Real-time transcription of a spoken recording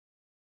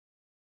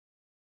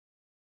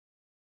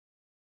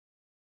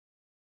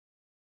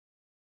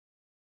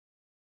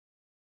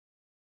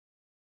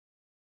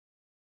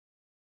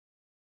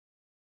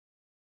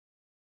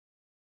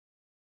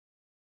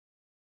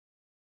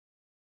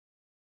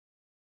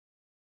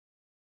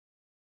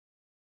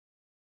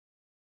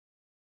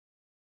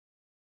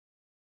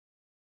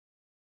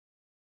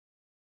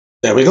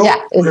There we go. Yeah,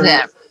 it's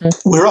there.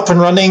 We're up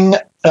and running.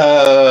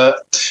 A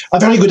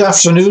very good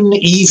afternoon,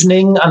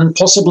 evening, and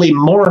possibly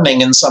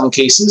morning in some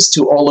cases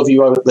to all of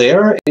you out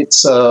there.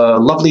 It's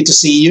lovely to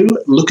see you.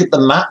 Look at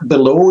the map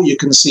below. You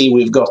can see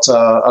we've got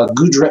a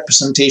good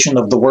representation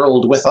of the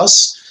world with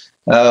us.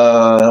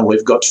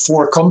 We've got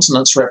 4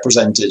 continents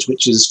represented,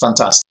 which is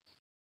fantastic.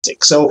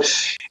 So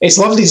it's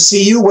lovely to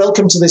see you.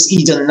 Welcome to this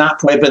Eden Nap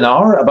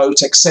webinar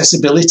about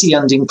accessibility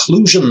and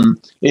inclusion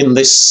in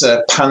this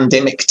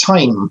pandemic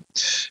time.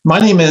 My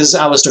name is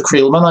Alastair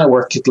Creelman. I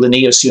work at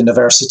Linnaeus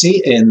University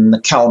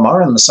in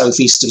Kalmar in the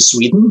southeast of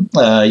Sweden.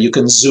 You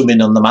can zoom in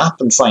on the map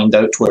and find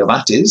out where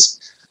that is.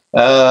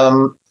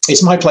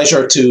 It's my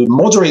pleasure to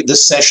moderate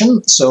this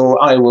session, so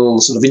I will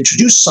sort of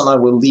introduce and I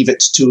will leave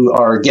it to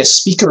our guest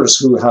speakers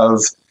who have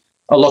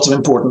a lot of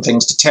important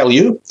things to tell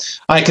you.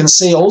 I can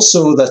say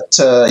also that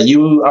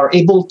you are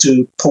able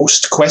to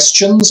post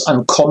questions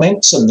and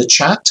comments in the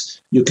chat.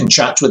 You can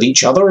chat with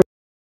each other.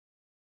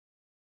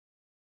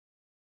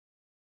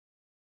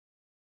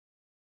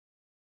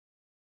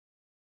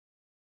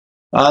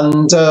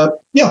 And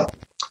yeah,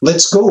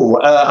 let's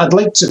go. I'd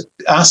like to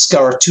ask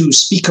our 2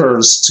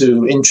 speakers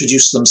to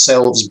introduce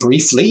themselves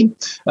briefly.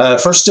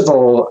 First of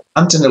all,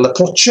 Antonella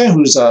Poce,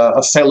 who's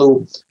a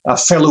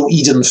fellow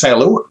Eden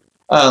Fellow,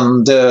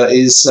 and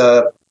is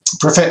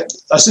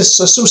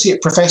associate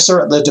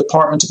professor at the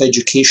Department of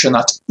Education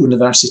at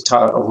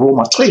Università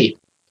Roma III.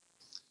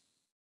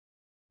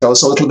 Tell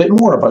us a little bit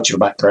more about your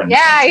background.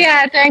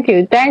 Yeah, thank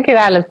you,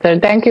 Alastair.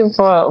 Thank you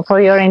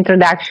for your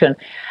introduction.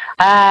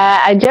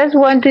 I just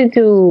wanted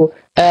to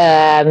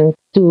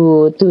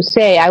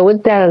say I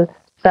would tell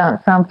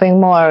something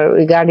more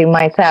regarding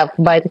myself,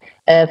 but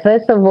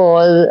first of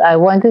all, I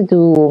wanted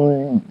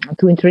to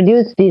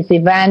introduce this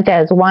event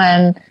as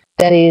one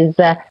that is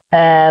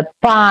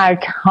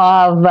part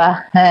of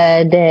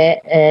the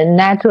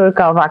network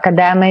of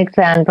academics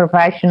and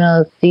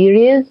professionals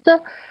series.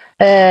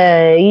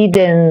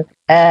 Eden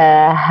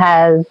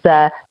has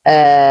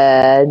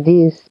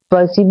this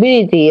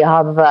possibility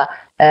of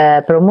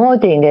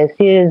promoting a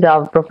series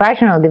of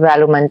professional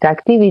development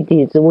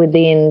activities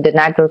within the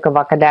network of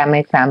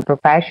academics and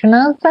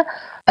professionals,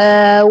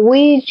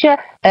 which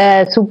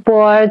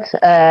supports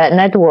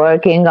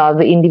networking of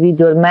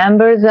individual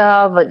members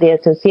of the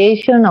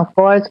association, of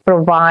course,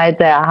 provides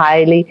a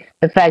highly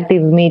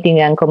effective meeting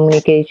and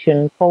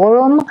communication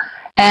forum,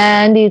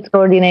 and it's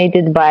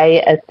coordinated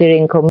by a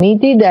steering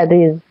committee that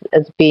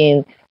has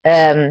been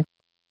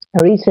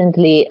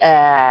recently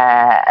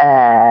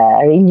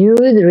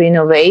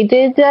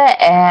renovated,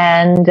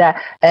 and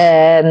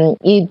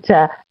it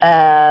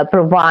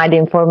provides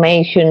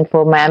information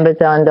for members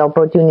on the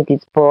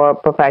opportunities for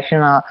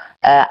professional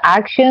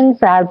actions,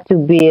 help to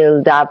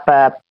build up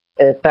a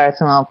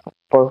personal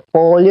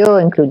portfolio,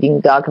 including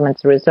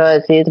documents,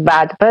 resources,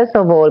 but first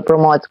of all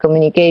promotes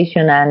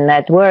communication and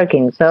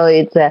networking. So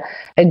it's a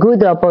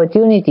good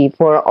opportunity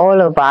for all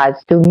of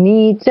us to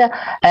meet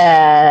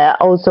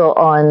also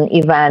on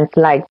events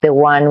like the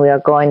one we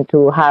are going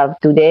to have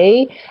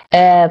today,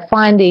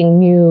 finding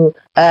new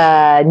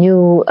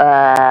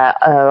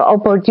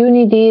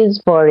opportunities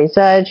for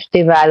research,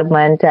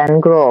 development,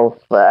 and growth.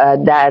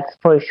 That's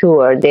for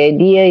sure. The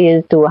idea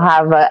is to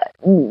have a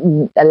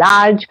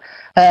large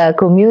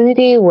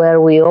community where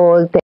we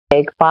all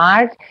take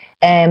part,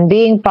 and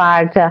being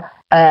part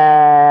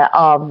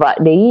of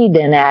the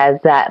Eden as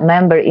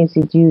member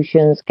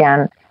institutions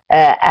can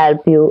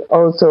help you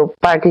also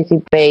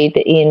participate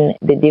in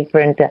the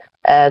different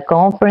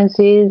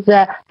conferences,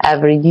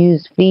 have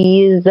reduced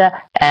fees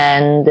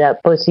and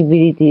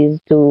possibilities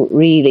to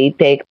really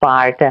take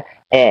part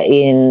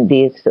in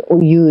this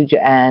huge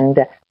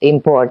and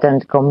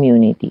important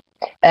community.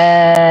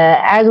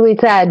 As we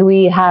said,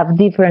 we have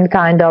different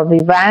kind of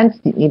events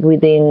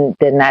within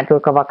the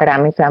network of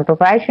academics and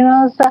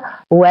professionals,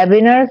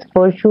 webinars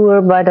for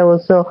sure, but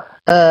also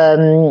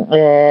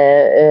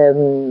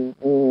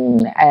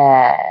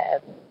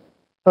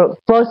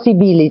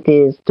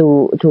possibilities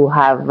to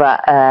have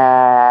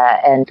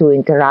and to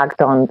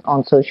interact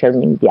on social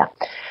media.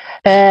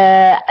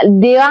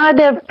 The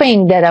other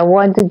thing that I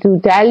wanted to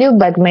tell you,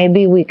 but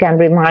maybe we can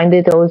remind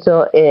it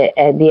also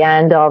at the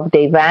end of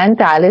the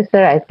event,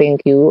 Alastair, I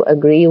think you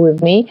agree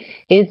with me,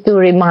 is to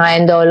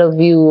remind all of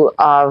you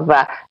of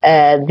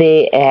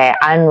the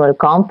annual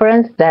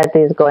conference that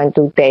is going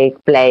to take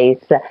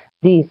place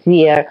this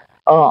year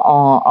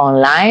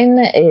online.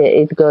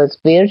 It goes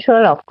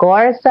virtual, of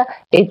course.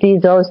 It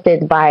is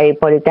hosted by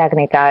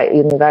Politecnica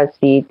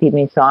University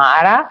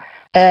Timisoara,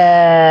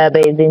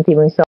 based in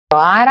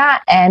Timisoara,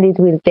 and it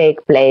will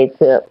take place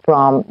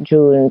from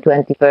June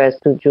 21st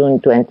to June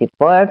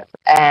 24th,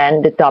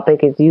 and the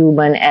topic is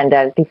human and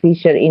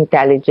artificial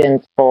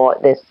intelligence for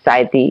the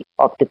society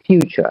of the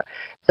future.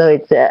 So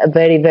it's a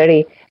very,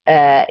 very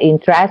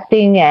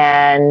interesting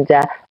and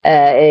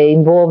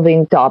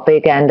involving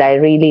topic, and I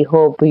really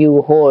hope you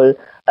all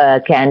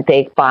can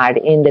take part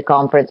in the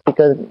conference,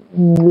 because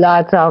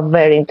lots of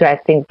very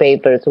interesting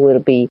papers will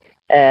be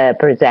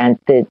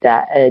presented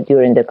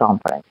during the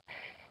conference.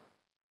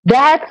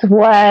 That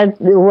was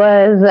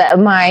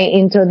my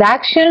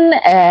introduction.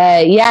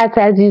 Yes,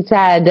 as you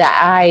said,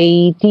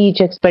 I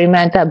teach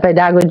experimental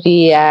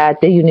pedagogy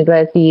at the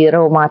University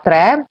Roma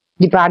Tre,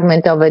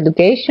 Department of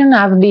Education.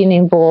 I've been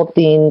involved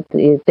in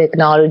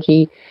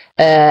technology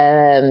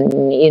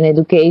in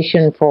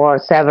education for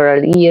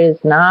several years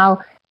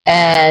now,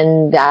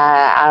 and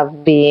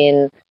I've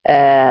been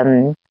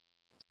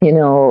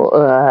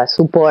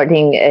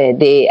supporting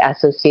the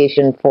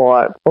association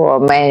for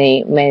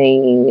many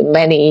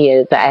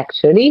years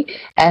actually,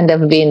 and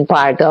have been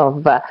part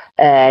of the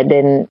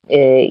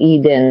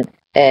Eden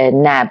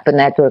NAP,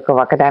 Network of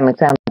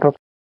Academics and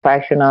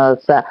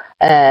Professionals,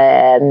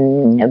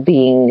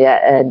 being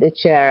the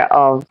chair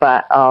of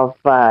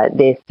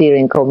the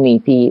steering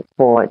committee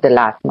for the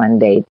last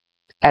mandate.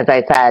 As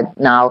I said,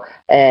 now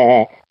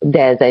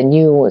there's a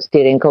new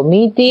steering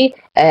committee.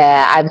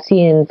 I've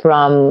seen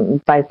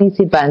from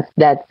participants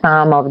that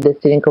some of the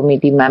steering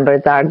committee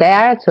members are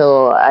there.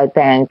 So I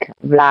thank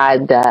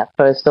Vlad,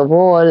 first of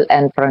all,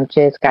 and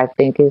Francesca, I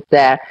think, is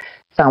there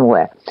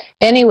somewhere.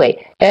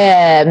 Anyway,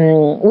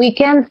 we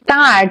can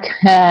start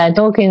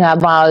talking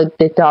about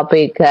the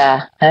topic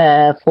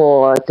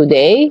for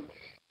today.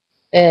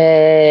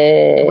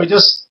 We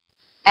just...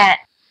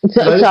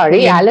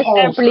 sorry,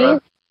 Alastair, please.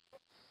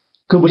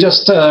 Could we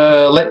just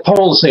let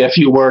Paul say a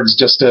few words,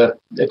 just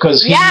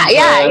because he's...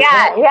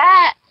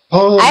 Yeah.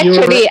 Paul,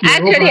 actually,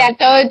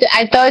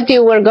 I thought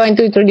you were going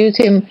to introduce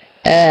him.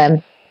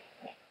 Yep.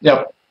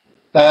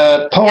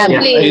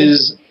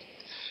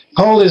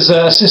 Paul is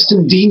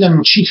Assistant Dean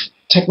and Chief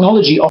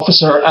Technology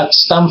Officer at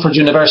Stanford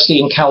University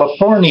in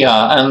California,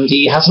 and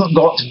he hasn't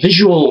got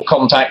visual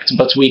contact,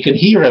 but we can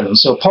hear him.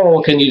 So,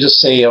 Paul, can you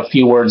just say a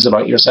few words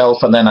about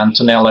yourself, and then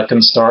Antonella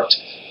can start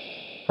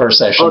her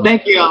session. Oh,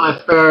 thank you,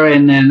 Alastair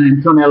and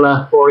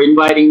Antonella, for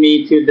inviting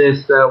me to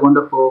this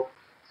wonderful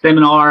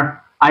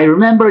seminar. I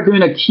remember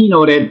doing a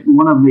keynote at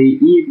one of the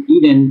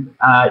Eden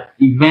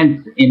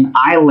events in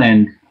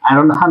Ireland. I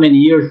don't know how many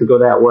years ago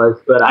that was,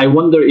 but I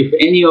wonder if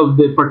any of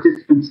the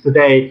participants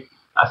today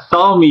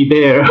saw me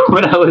there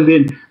when I was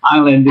in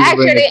Ireland.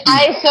 Actually,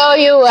 I saw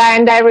you,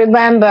 and I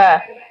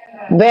remember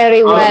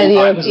very well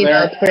your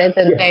keynote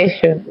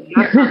presentation.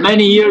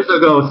 Many years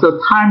ago, so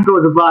time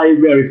goes by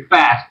very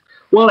fast.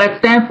 Well, at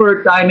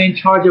Stanford, I'm in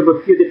charge of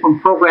a few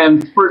different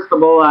programs. First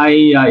of all, I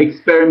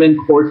experiment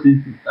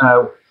courses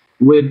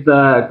with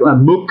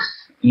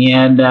MOOCs,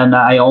 and then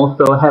I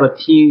also have a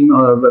team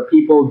of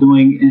people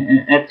doing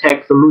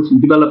edtech solutions,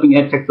 developing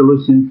edtech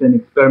solutions and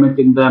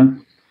experimenting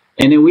them.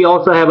 And then we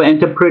also have an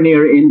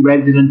entrepreneur in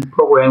residence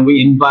program. We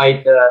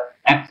invite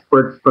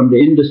experts from the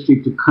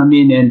industry to come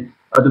in and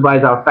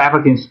advise our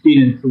faculty and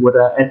students with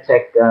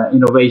edtech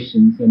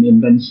innovations and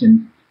inventions,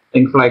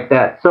 things like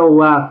that.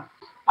 So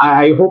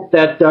I hope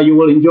that you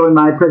will enjoy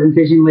my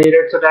presentation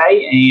later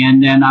today,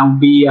 and then I'll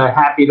be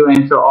happy to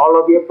answer all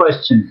of your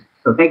questions.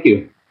 So thank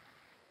you.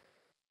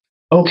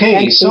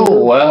 Okay,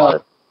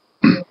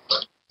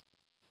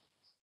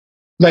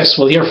 yes,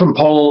 we'll hear from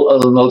Paul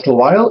in a little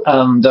while,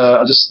 and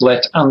I'll just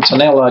let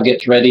Antonella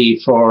get ready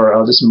for,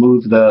 I'll just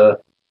move the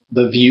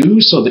view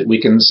so that we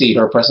can see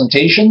her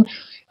presentation.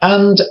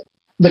 And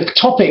the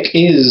topic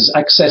is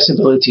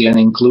accessibility and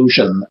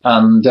inclusion,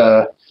 and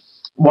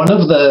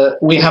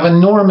we have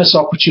enormous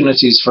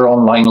opportunities for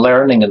online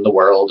learning in the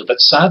world,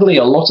 but sadly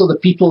a lot of the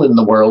people in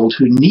the world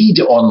who need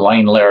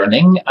online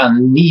learning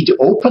and need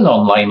open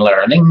online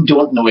learning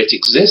don't know it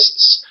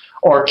exists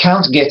or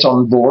can't get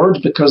on board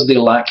because they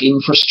lack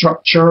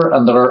infrastructure,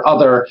 and there are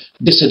other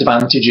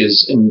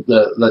disadvantages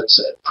that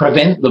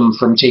prevent them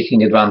from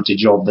taking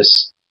advantage of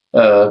this,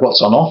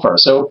 what's on offer.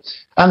 So,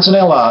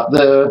 Antonella,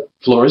 the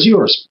floor is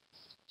yours.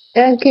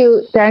 Thank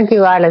you,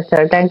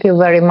 Alastair. Thank you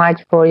very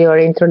much for your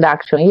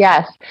introduction.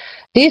 Yes,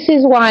 this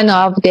is one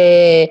of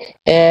the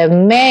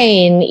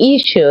main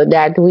issues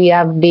that we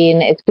have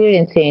been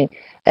experiencing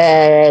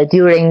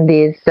during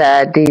this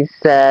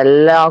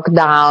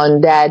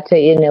lockdown that,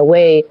 in a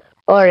way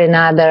or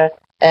another,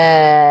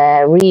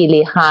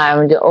 really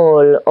harmed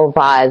all of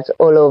us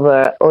all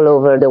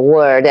over the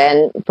world.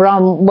 And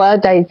from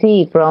what I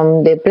see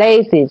from the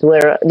places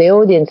where the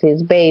audience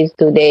is based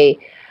today,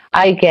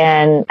 I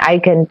can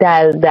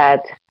tell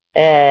that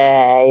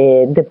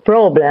the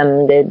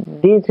problem, that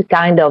this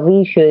kind of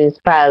issue is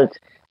felt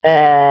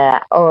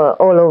all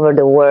over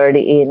the world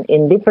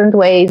in different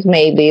ways,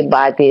 maybe,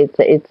 but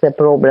it's a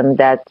problem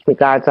that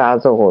regards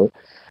us all.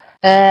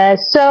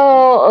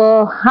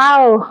 So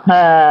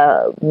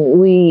how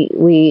we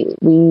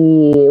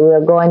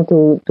are going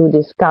to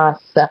discuss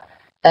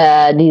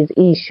this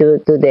issue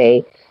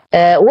today?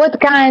 What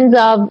kinds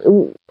of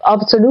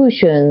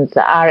solutions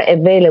are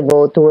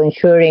available to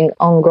ensuring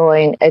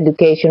ongoing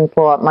education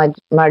for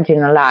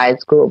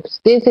marginalized groups?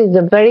 This is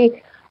a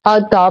very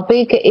hot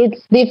topic.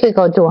 It's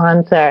difficult to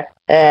answer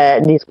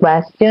this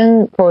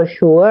question for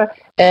sure.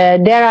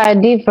 There are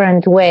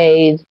different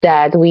ways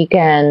that we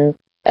can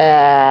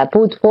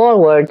put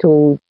forward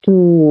to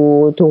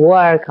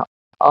work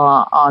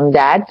on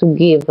that, to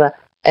give a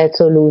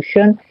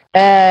solution.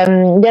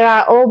 There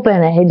are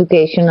open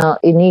educational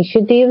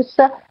initiatives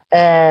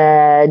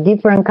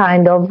different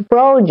kind of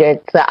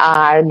projects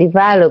are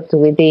developed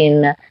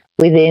within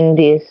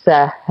this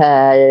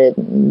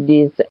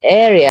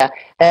area.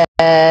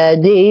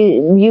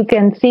 You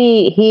can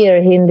see here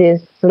in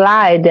this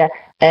slide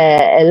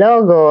a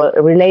logo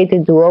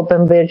related to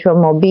open virtual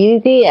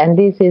mobility, and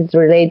this is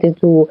related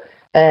to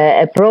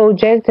a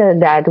project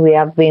that we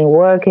have been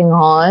working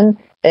on.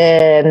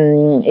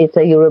 It's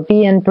a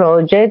European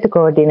project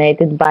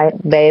coordinated by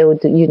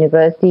Bayreuth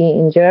University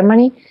in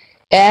Germany.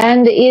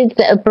 And it's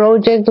a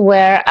project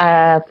where,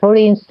 for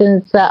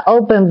instance,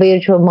 open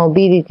virtual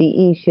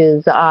mobility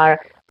issues are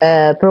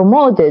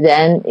promoted,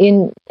 and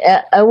in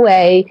a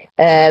way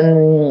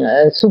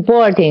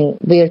supporting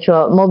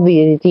virtual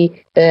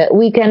mobility,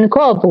 we can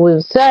cope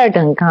with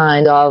certain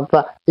kind of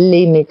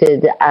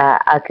limited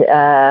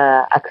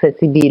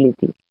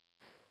accessibility.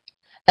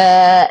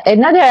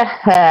 Another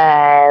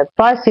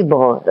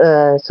possible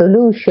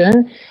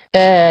solution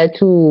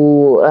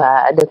to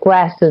the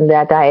question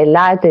that I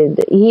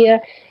highlighted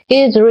here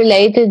is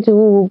related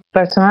to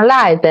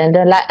personalized and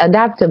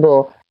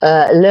adaptable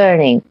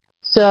learning.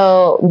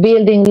 So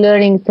building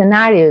learning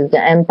scenarios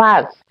and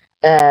paths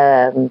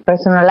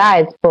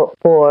personalized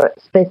for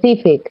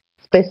specific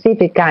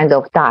kind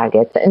of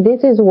targets. And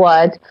this is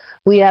what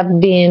we have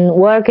been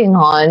working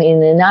on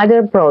in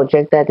another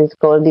project that is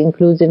called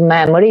Inclusive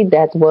Memory,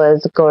 that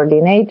was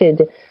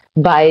coordinated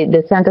by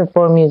the Center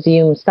for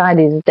Museum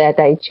Studies that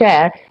I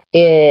chair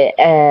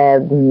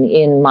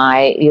in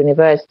my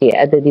university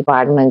at the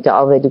Department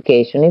of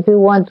Education. If you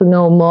want to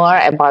know more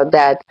about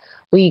that,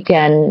 we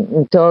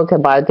can talk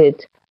about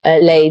it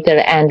later,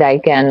 and I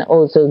can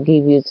also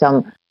give you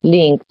some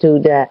link to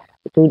the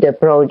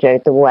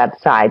project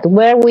website,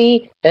 where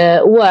we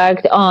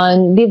worked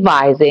on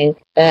devising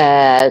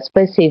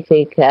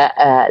specific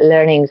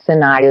learning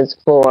scenarios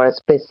for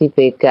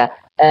specific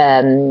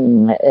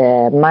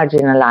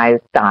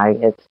marginalized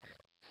targets,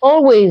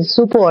 always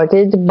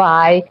supported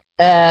by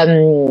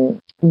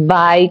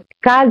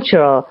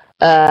cultural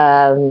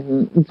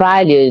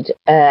valued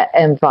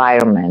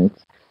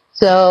environments.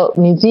 So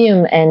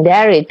museum and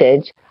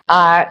heritage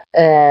are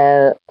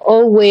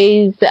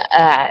always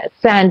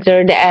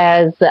centered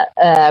as,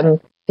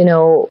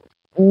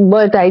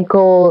 what I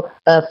call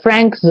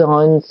frank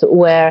zones,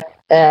 where,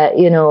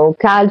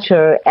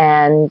 culture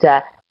and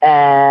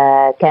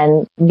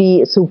can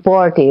be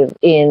supportive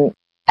in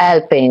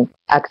helping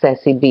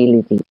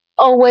accessibility.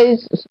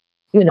 Always,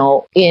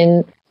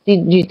 in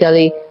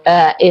digitally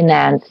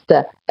enhanced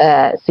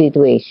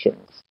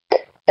situations.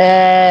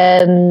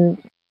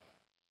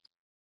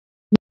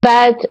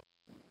 But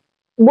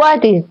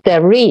what is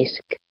the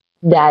risk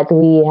that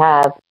we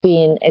have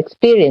been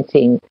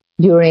experiencing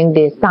during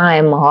this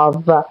time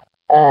of a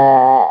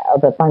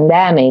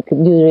pandemic,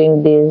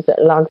 during this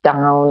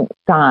lockdown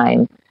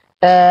time?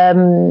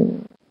 The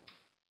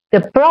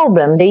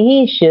problem,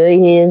 the issue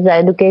is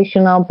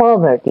educational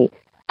poverty.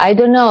 I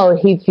don't know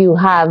if you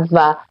have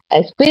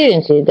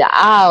experienced it.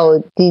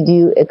 How did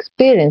you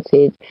experience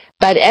it?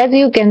 But as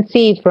you can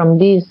see from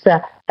this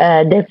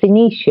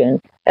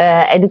definition,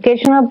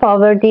 educational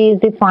poverty is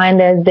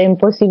defined as the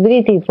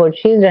impossibility for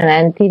children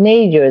and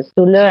teenagers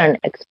to learn,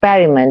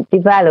 experiment,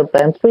 develop,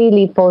 and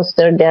freely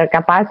foster their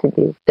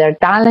capacities, their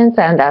talents,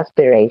 and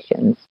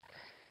aspirations.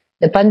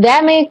 The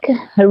pandemic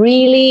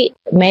really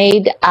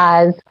made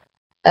us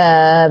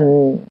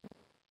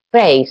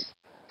face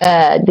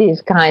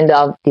these kind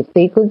of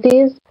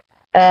difficulties.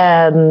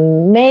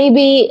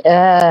 Maybe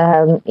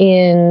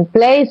in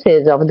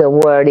places of the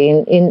world,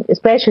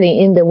 especially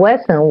in the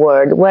Western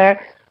world, where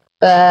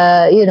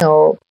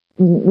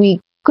we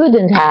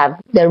couldn't have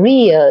the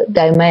real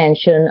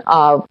dimension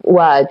of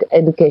what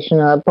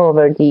educational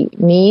poverty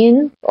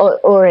means,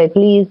 or at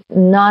least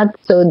not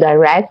so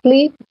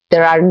directly.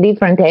 There are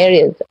different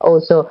areas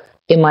also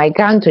in my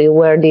country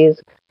where this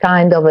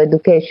kind of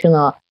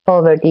educational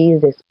poverty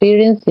is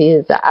experienced,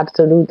 is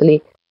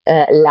absolutely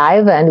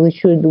live, and we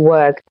should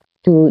work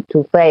to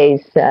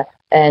face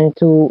and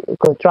to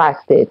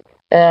contrast it.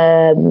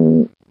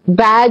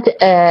 But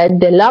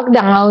the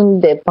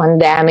lockdown, the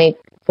pandemic,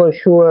 for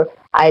sure,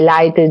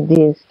 highlighted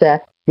this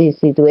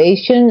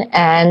situation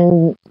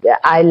and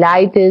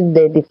highlighted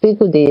the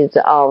difficulties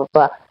of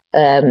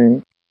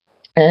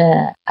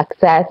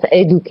access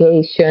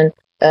education,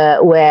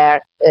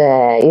 where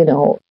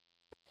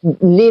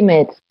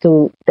limits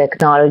to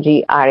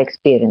technology are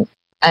experienced.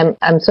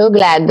 I'm so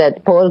glad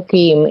that Paul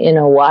Kim in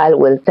a while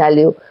will tell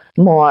you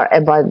more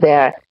about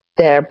their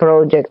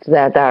projects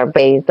that are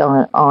based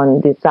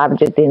on this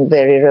subject in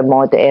very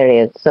remote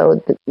areas.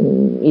 So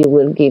he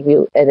will give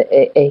you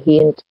a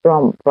hint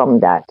from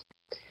that.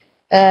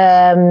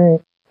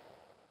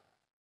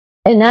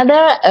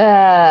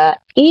 Another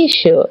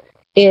issue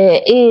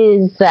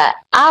is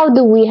how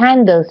do we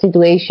handle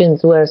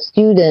situations where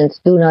students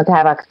do not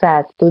have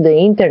access to the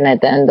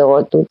internet and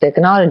or to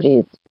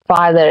technologies,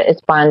 further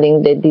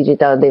expanding the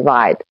digital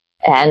divide.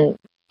 And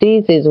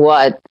this is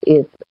what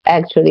is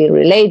actually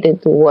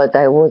related to what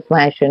I was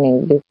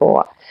mentioning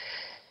before.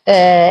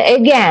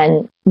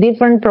 Again,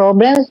 different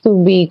problems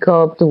to be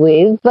coped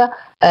with.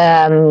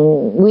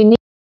 We need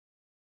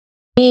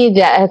need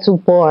a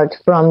support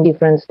from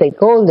different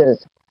stakeholders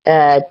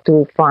to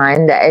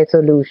find a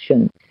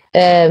solution.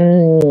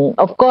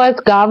 Of course,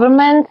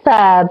 governments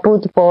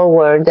put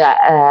forward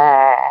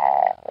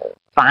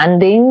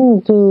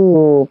funding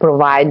to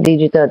provide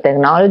digital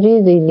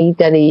technologies. In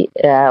Italy,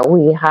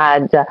 we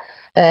had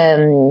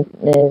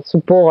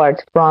support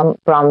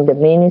from the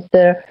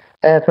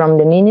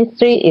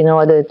ministry in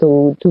order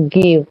to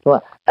give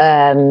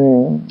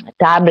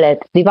tablet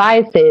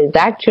devices,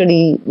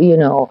 actually,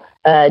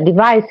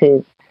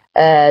 devices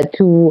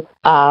to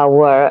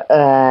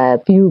our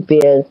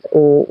pupils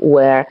who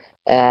were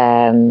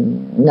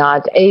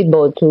not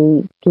able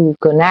to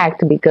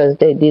connect because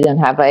they didn't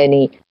have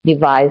any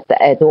device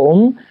at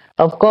home.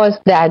 Of course,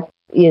 that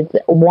is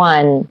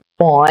one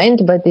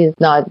point, but it's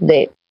not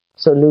the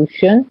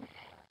solution.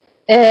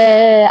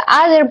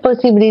 Other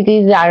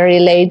possibilities are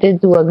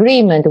related to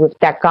agreement with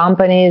tech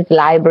companies,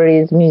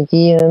 libraries,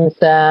 museums,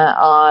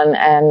 on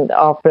and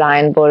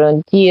offline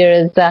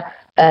volunteers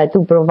to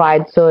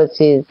provide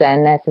sources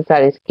and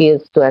necessary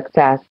skills to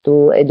access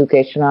to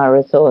educational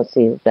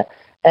resources.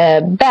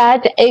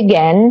 But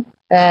again,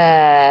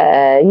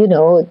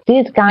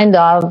 this kind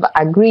of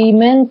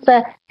agreements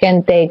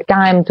can take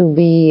time to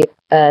be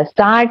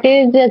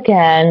started,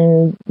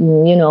 can,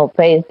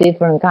 face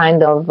different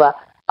kind of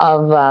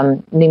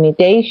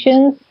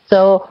limitations.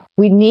 So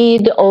we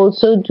need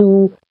also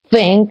to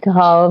think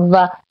of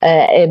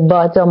a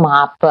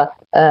bottom-up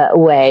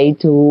way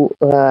to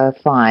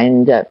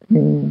find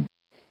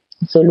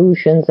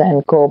solutions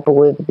and cope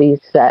with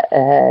this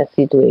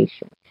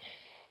situation.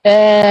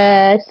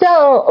 So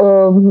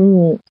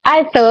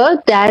I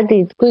thought that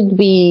it could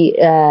be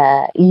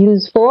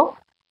useful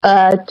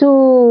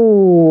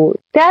to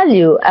tell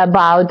you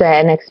about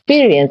an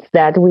experience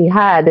that we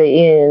had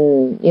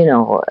in,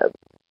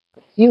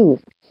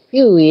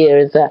 few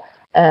years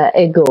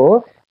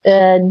ago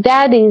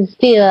that is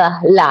still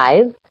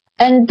live,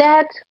 and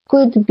that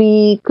could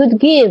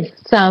give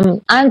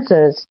some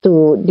answers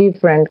to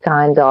different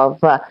kind of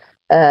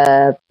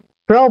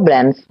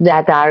problems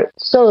that are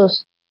so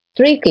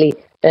strictly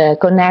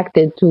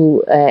connected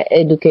to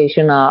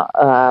educational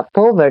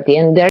poverty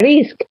and the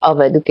risk of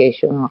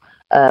educational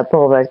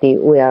poverty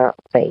we are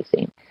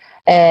facing.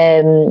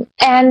 And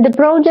the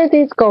project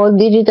is called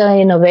Digital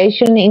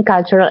Innovation in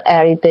Cultural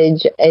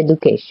Heritage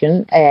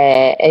Education,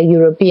 a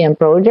European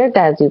project,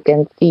 as you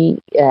can see,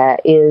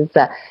 is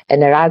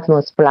an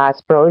Erasmus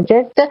Plus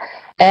project.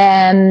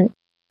 And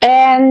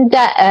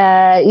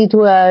it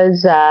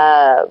was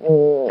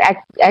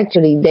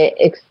actually the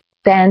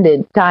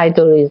extended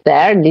title is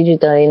there,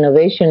 Digital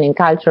Innovation in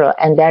Cultural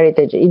and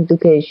Heritage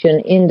Education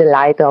in the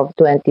Light of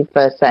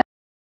 21st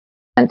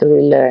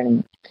Century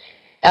Learning.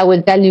 I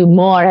will tell you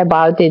more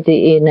about it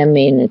in a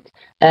minute.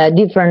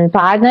 Different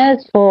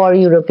partners for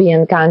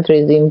European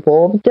countries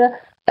involved.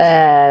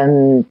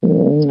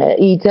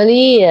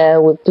 Italy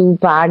with 2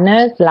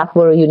 partners,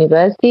 Loughborough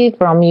University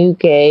from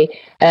UK,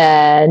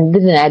 the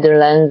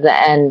Netherlands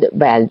and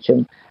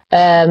Belgium.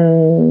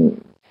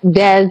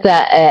 There's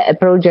a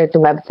project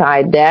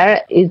website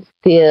there. It's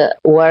still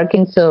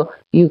working, so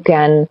you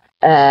can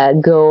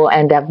go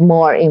and have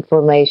more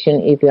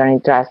information if you are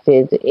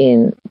interested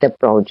in the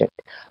project.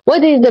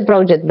 What is the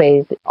project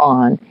based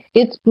on?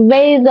 It's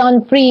based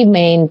on 3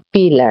 main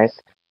pillars.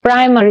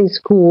 Primary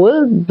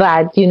school,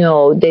 but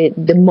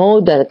the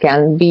model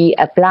can be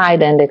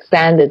applied and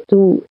extended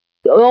to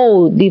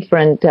all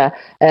different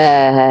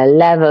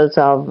levels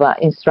of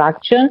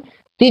instruction.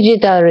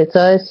 Digital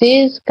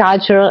resources,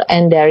 cultural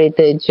and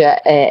heritage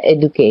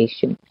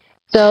education.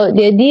 So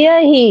the idea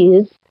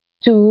is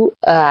to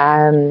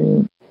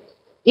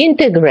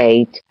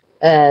integrate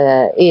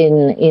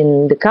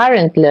in the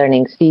current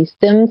learning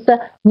systems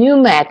new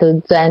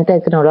methods and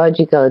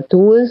technological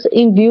tools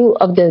in view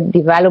of the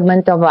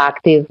development of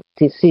active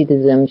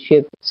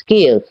citizenship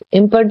skills.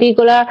 In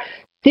particular,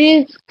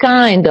 this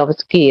kind of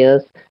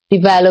skills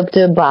developed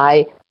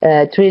by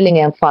Trilling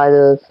and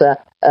Faddel's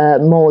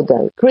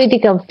model: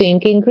 critical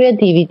thinking,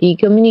 creativity,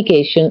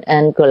 communication,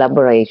 and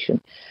collaboration.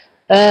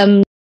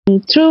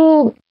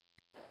 Through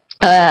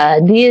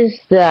this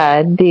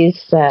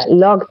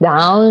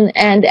lockdown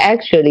and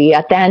actually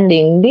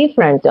attending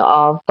different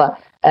of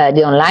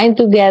the online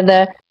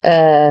together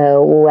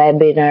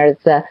webinars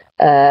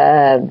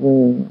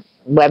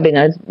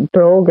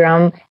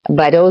program,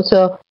 but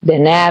also the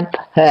NAP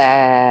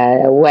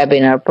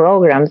webinar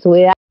programs,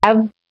 we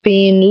have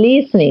been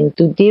listening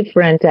to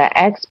different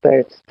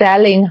experts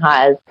telling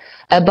us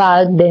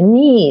about the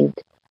need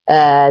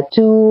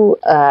to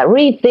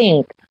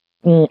rethink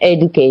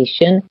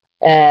education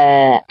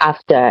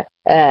after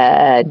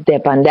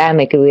the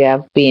pandemic we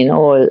have been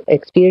all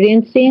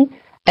experiencing,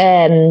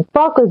 and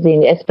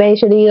focusing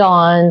especially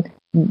on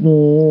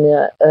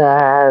the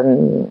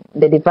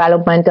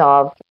development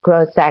of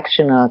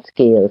cross-sectional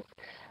skills,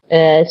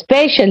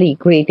 especially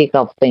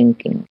critical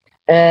thinking.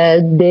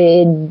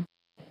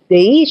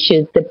 The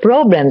issues, the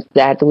problems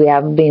that we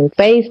have been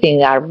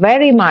facing are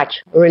very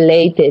much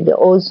related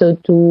also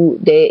to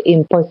the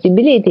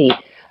impossibility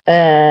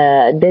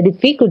the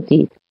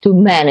difficulty to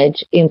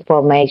manage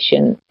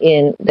information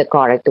in the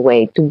correct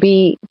way, to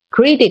be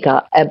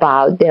critical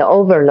about the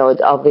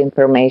overload of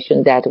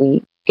information that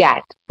we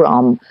get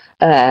from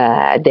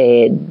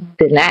the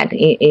net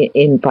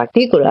in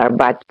particular,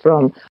 but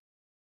from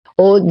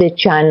all the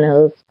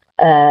channels,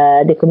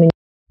 the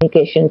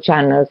communication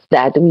channels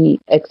that we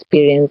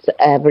experience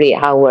every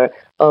hour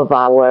of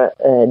our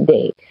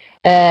day.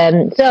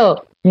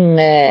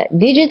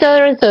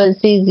 Digital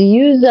resources,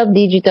 use of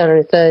digital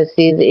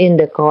resources in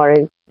the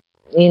correct,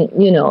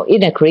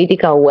 in a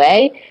critical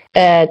way,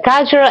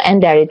 cultural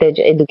and heritage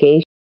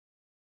education,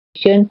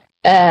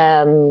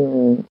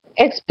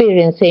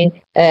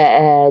 experiencing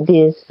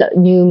these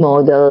new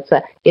models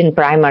in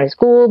primary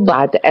school,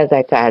 but as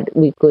I said,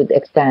 we could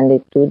extend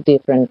it to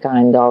different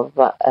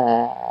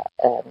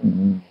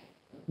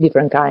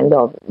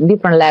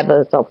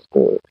levels of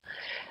school.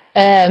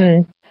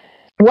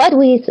 What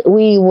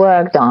we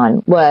worked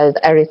on was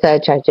a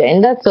research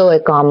agenda, so a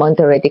common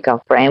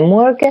theoretical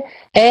framework,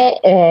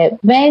 a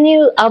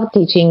menu of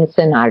teaching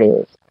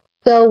scenarios.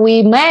 So we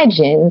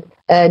imagined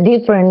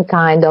different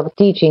kind of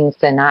teaching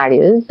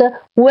scenarios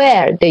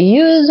where the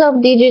use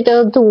of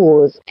digital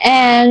tools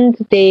and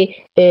the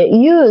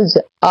use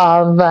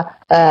of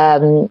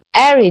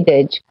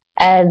heritage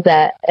as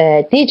a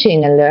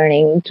teaching and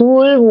learning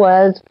tool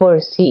was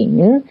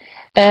foreseen.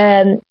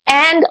 And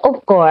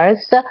of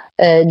course, the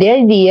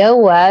idea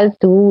was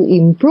to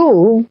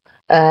improve,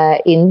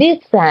 in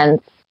this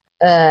sense,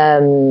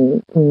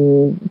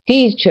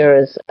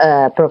 teachers'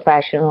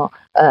 professional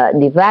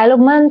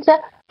development,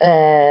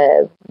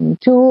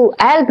 to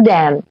help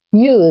them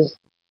use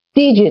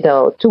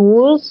digital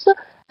tools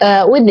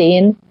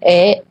within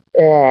a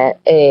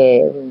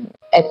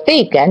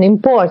thick and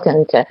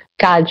important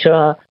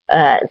cultural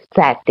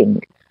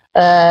setting.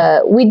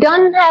 We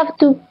don't have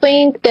to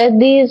think that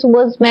this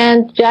was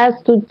meant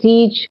just to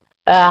teach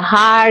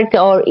art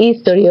or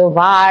history of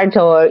art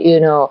or,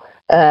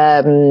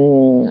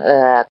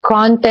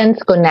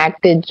 contents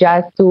connected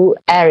just to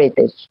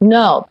heritage.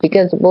 No,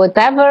 because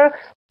whatever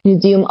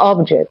museum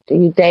object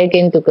you take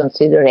into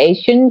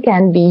consideration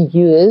can be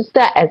used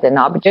as an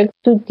object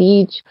to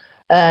teach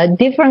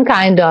different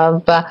kind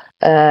of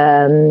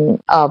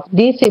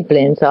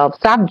disciplines, of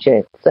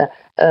subjects,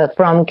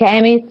 from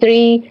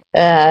chemistry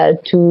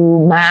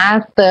to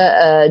math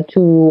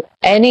to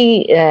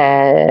any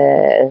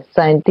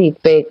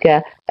scientific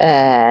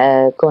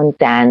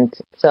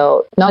content.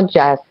 So not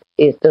just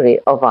history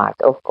of art,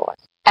 of course.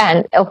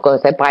 And of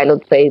course, a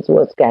pilot phase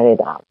was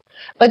carried out.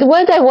 But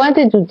what I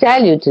wanted to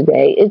tell you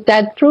today is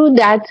that through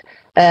that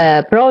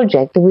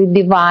project, we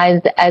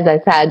devised, as I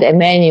said, a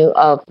menu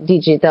of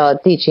digital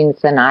teaching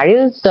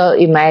scenarios. So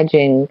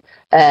imagine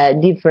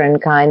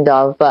different kind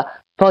of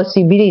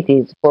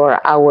possibilities for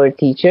our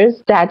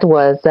teachers. That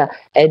was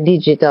a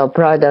digital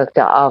product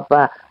of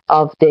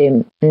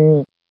the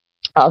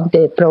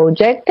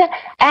project.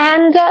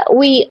 And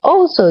we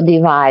also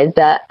devised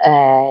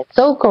a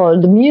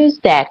so-called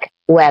MuseTech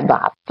web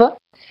app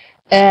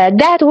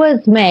that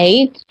was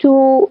made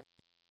to,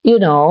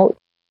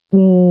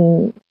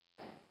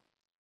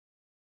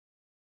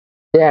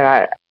 there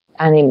are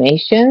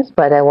animations,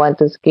 but I want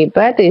to skip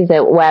it. It's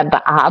a web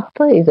app,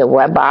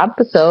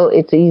 so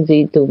it's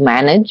easy to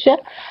manage.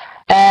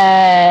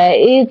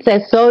 It's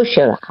a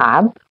social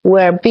hub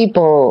where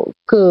people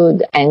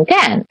could and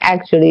can,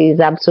 actually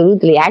is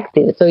absolutely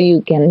active, so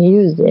you can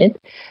use it.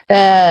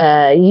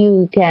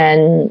 You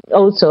can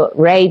also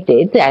rate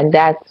it, and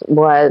that's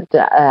what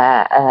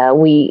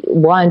we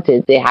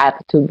wanted the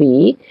app to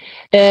be.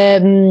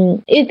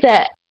 It's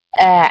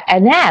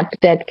an app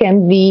that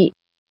can be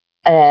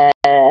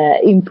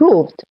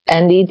improved,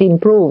 and it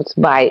improves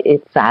by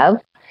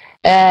itself.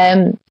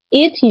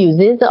 It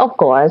uses, of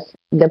course,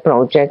 the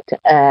project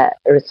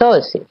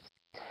resources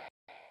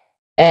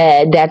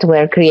that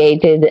were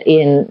created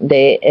in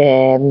the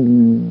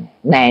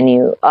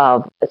menu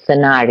of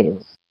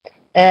scenarios.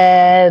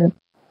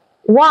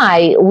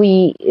 Why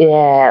we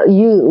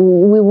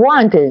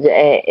wanted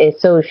a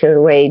social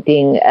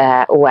rating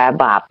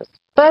web app?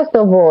 First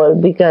of all,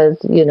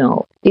 because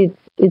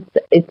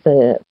it's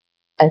a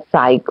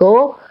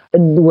cycle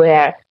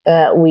where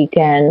we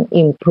can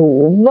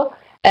improve.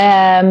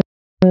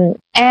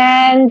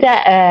 And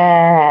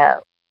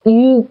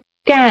you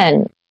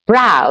can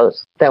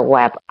browse the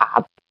web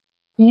app,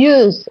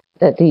 use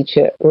the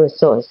teacher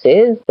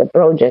resources, the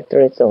project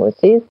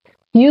resources.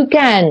 You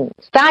can,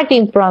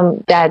 starting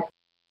from that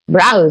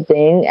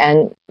browsing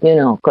and,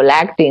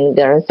 collecting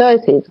the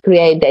resources,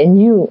 create a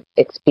new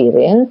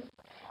experience,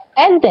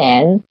 and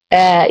then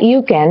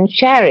you can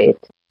share it.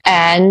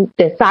 And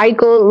the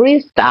cycle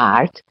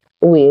restarts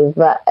with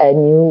a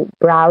new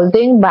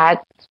browsing,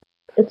 but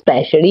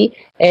especially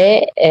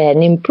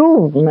an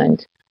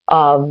improvement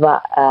of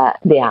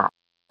the app.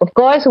 Of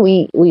course,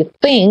 we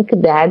think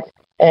that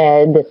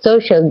the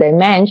social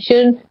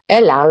dimension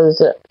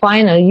allows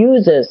final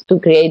users to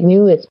create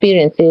new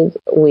experiences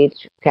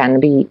which can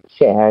be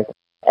shared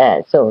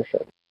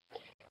socially.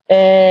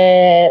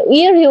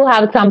 Here you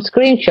have some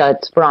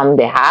screenshots from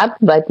the app,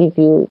 but if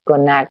you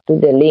connect to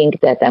the link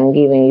that I'm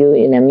giving you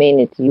in a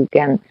minute, you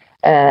can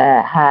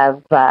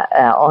have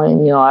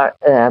on your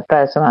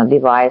personal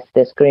device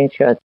the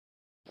screenshots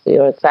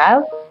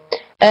yourself.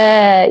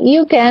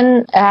 You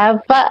can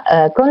have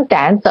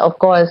contents. Of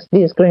course,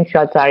 these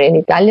screenshots are in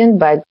Italian,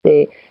 but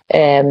the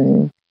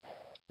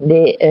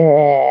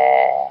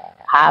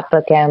app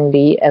can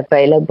be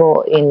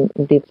available in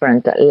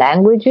different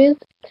languages.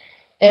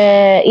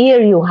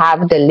 Here you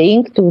have the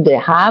link to the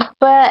app,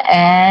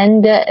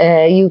 and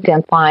you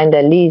can find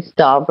a list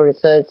of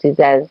resources,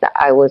 as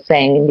I was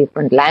saying, in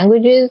different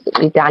languages: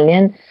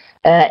 Italian,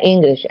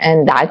 English,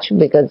 and Dutch,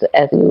 because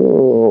as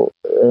you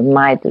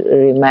might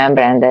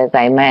remember, and as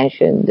I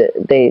mentioned,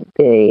 the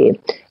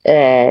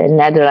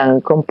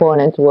Netherlands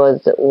component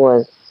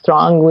was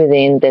strong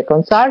within the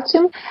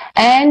consortium,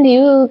 and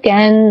you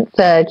can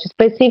search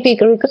specific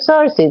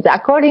resources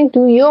according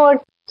to your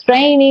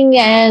training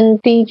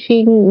and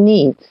teaching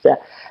needs,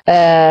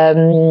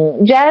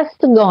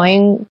 just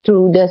going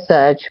through the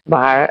search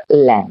bar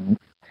lens.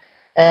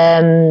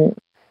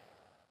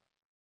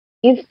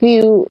 If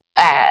you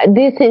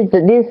this is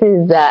an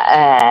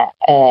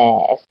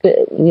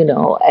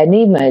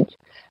image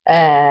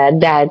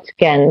that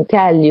can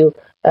tell you,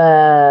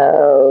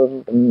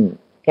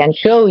 can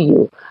show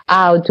you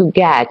how to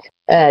get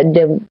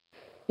the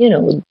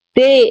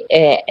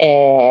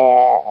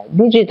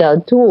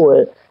digital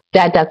tool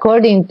that,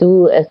 according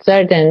to a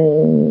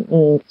certain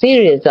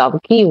series of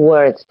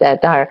keywords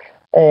that are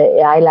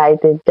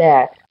highlighted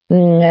there,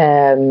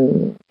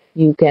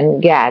 you can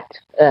get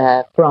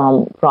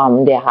from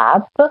the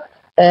app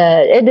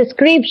a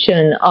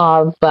description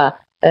of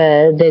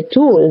the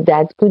tool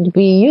that could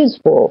be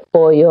useful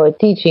for your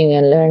teaching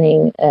and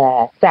learning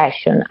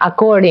session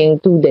according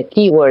to the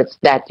keywords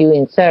that you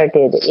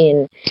inserted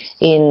in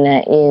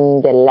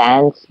the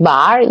lens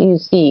bar. You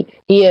see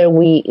here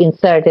we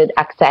inserted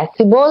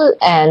accessible,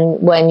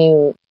 and when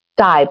you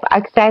type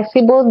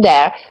accessible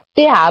there,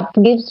 the app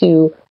gives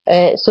you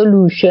a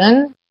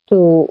solution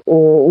to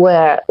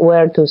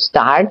where to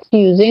start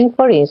using,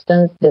 for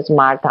instance, the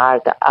Smart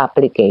Art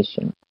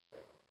application.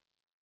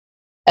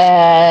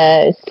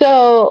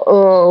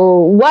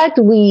 What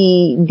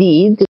we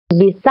did,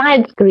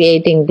 besides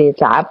creating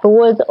this app,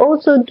 was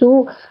also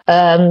to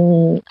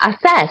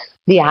assess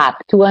the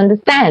app, to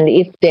understand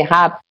if the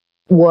app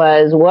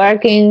was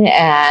working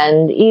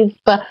and if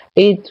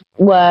it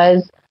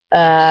was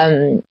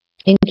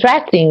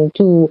interesting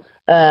to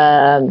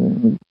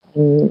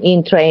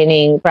in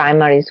training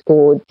primary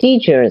school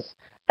teachers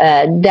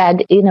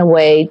that in a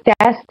way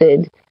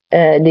tested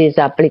this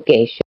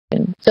application.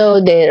 So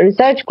the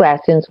research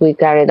questions we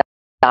carried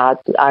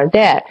out are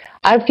there.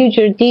 Are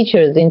future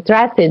teachers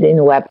interested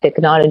in web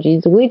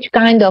technologies? Which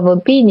kind of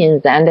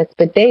opinions and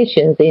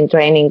expectations in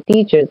training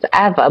teachers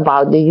have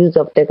about the use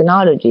of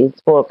technologies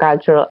for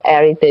cultural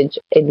heritage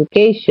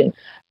education?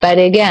 But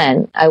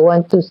again, I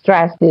want to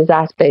stress this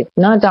aspect,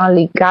 not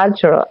only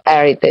cultural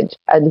heritage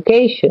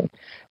education,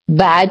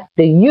 but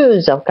the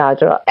use of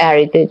cultural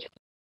heritage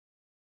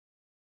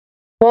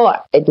for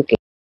education,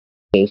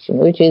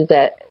 which is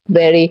a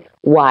very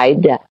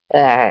wide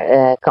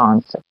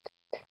concept,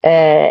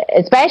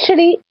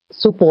 especially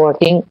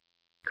supporting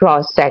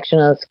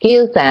cross-sectional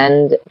skills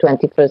and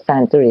 21st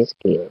century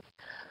skills.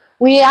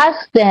 We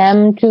asked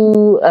them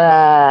to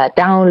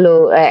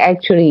download,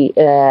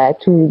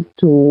 to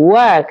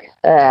work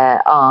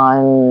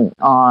on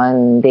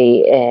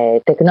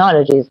the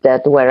technologies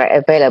that were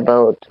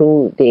available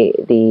through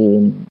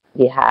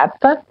the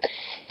app,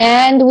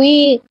 and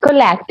we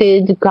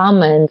collected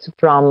comments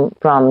from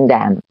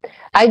them.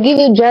 I give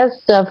you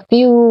just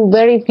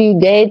very few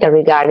data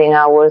regarding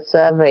our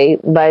survey,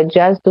 but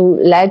just to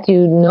let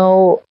you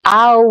know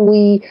how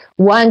we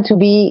want to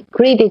be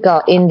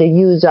critical in the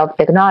use of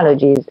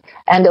technologies,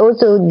 and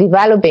also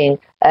developing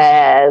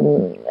a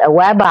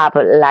web app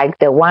like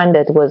the one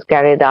that was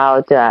carried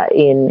out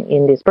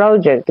in this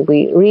project.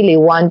 We really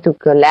want to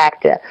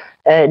collect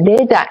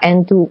data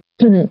and to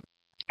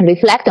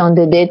reflect on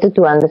the data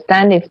to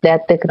understand if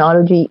that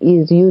technology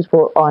is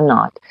useful or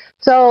not.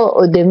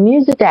 So the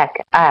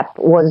Musitech app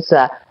was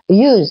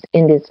used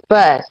in this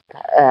first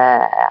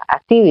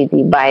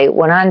activity by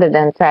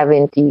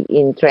 170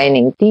 in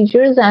training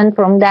teachers, and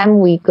from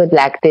them we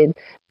collected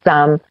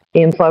some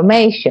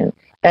information.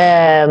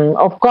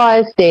 Of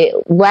course, the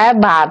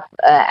web app,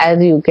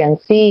 as you can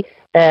see,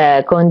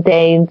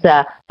 contains,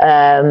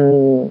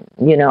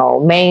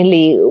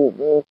 mainly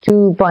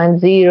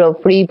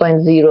 2.0,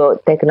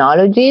 3.0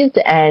 technologies,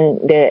 and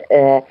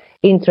the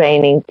in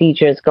training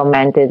teachers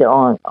commented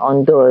on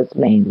those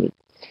mainly.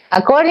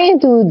 According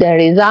to the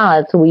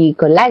results we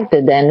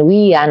collected and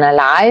we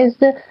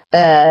analyzed,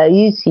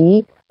 you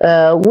see,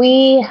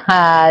 we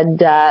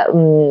had,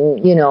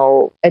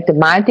 a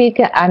thematic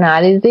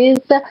analysis,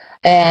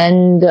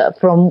 and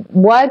from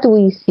what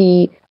we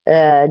see,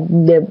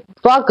 the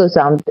focus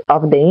of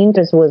the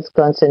interest was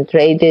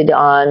concentrated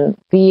on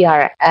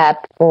VR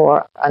app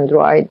for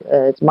Android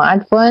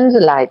smartphones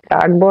like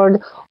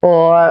Cardboard,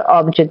 or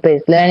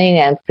object-based learning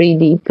and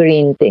 3D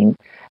printing.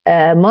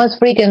 Most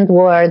frequent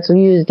words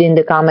used in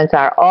the comments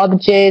are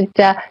object,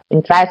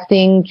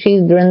 interesting,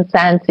 children's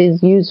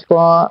senses,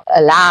 useful,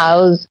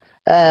 allows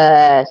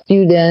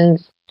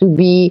students to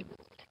be.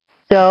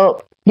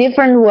 So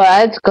different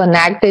words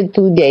connected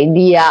to the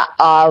idea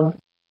of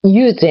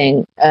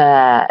using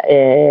the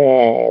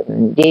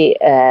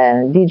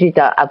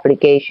digital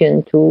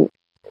application to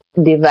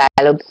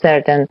develop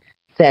certain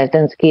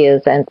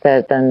skills and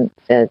certain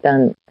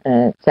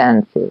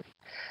senses.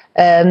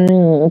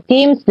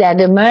 Themes that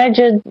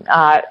emerged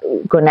are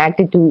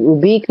connected to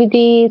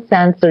ubiquity,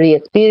 sensory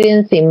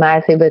experience,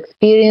 immersive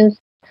experience.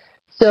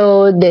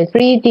 So the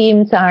three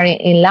themes are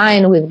in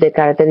line with the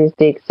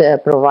characteristics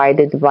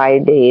provided by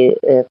the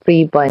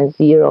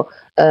 3.0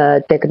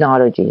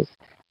 technologies.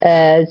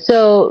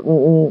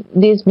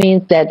 This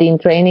means that in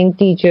training,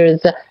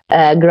 teachers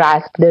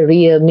grasp the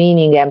real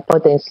meaning and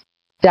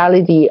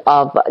potentiality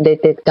of the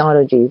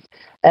technologies.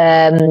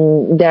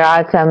 There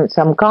are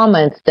some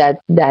comments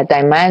that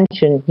I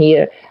mentioned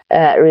here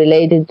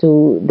related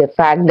to the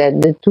fact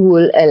that the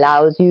tool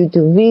allows you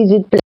to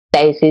visit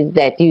places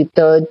that you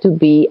thought to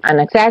be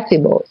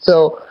inaccessible.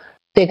 So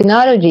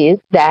technologies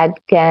that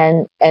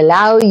can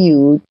allow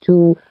you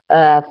to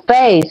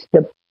face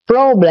the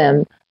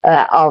problem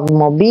of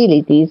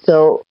mobility.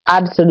 So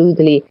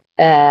absolutely,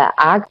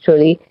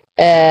 absolutely,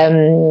 up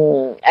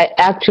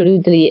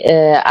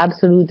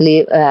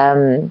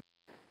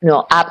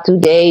to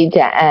date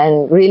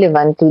and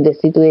relevant to the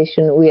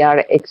situation we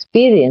are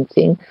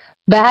experiencing.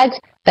 But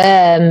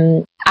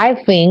I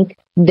think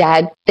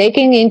that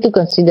taking into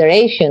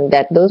consideration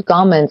that those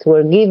comments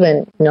were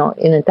given,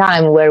 in a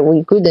time where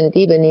we couldn't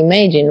even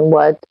imagine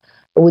what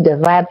would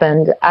have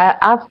happened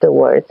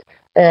afterwards,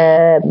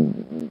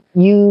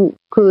 you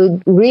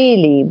could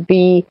really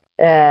be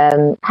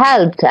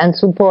helped and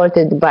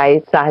supported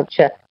by such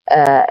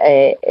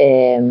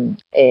an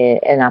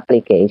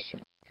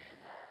application.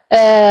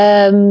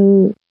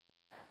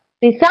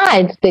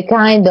 Besides the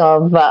kind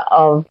of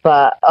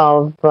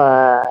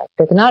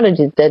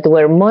technologies that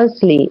were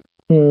mostly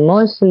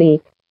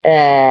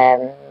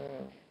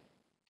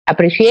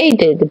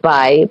appreciated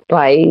by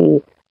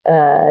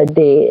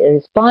the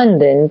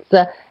respondents,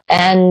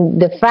 and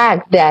the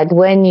fact that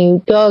when you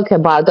talk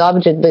about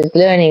object-based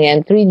learning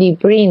and 3D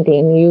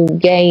printing, you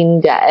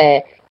gained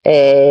a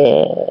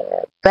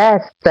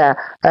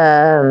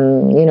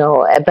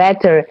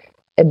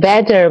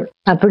better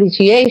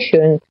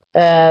appreciation.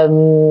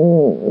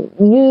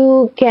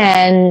 You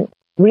can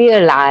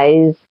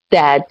realize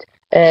that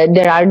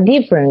there are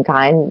different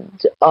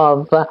kinds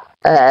of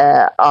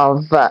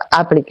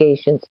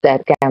applications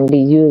that can be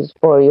used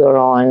for your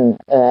own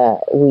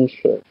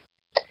wishes.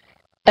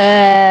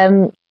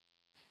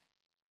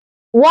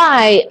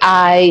 Why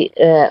I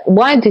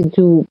wanted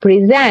to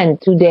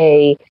present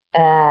today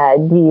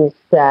this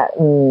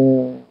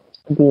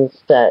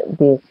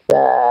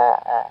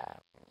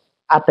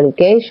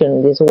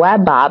application, this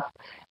web app,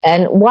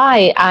 and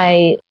why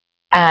I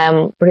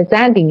am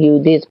presenting you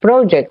this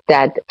project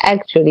that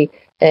actually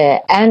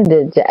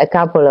ended a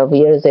couple of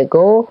years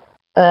ago,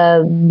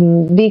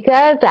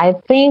 because I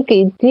think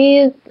it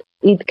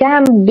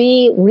can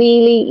be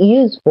really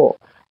useful,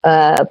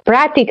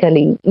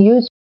 practically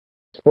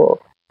useful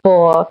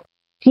for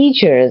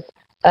teachers,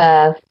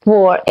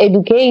 for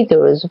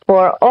educators,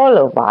 for all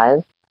of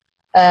us,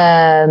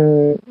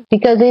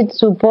 because it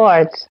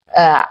supports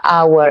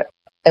our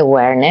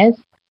awareness,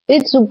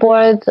 it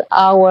supports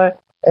our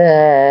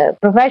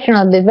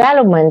professional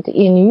development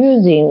in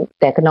using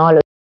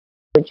technologies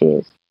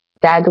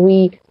that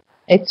we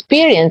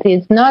experience.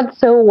 Is not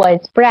so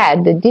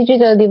widespread. The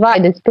digital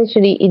divide,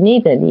 especially in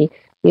Italy,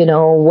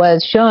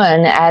 was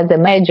shown as a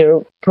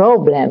major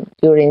problem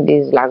during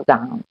this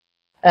lockdown.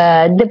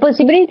 The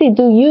possibility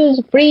to use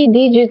free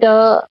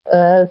digital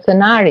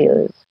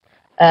scenarios,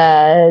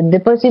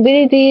 the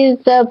possibilities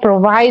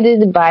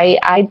provided by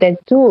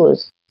high-tech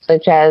tools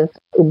such as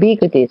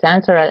ubiquity,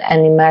 sensory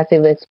and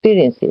immersive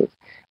experiences,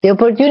 the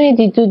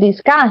opportunity to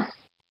discuss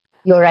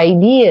your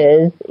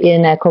ideas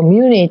in a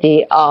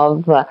community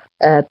of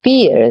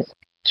peers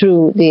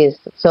through this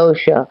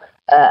social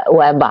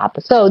web app.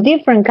 So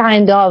different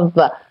kind of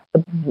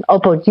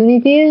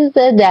opportunities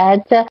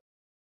that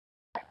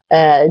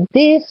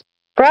this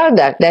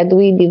product that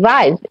we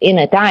devised in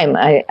a time,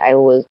 I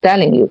was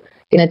telling you,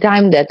 in a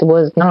time that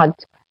was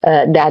not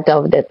that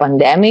of the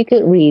pandemic,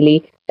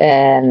 really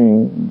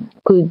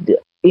could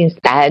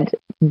instead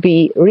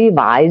be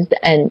revised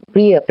and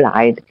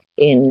reapplied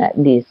in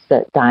this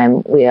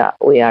time we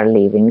are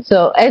living.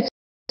 So a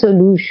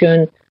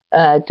solution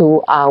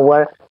to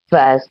our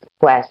first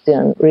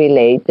question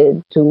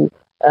related to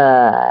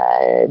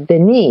the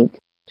need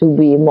to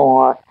be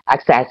more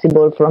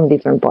accessible from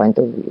different points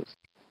of view.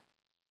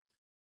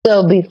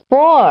 So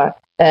before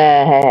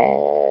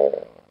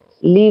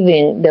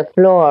leaving the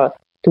floor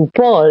to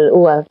Paul,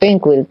 who I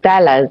think will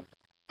tell us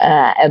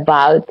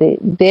about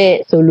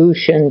the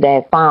solution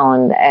they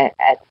found at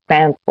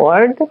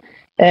Stanford.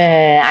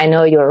 I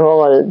know you're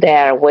all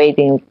there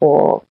waiting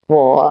for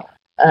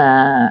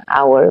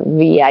our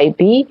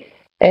VIP.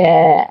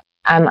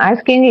 I'm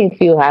asking if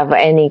you have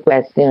any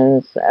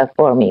questions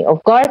for me.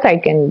 Of course, I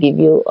can give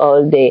you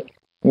all the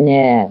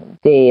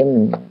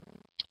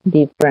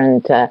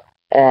different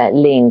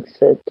links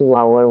to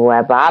our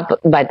web app,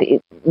 but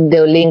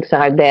the links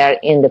are there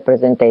in the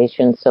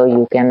presentation, so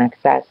you can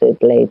access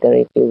it later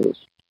if you wish.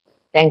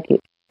 Thank you.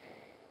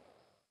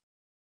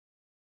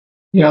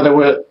 Yeah, there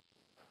were.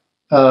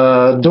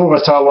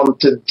 Dorota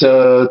wanted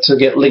to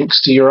get links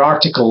to your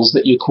articles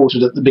that you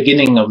quoted at the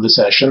beginning of the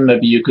session.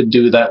 Maybe you could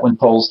do that when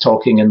Paul's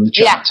talking in the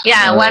chat.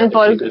 Yeah, when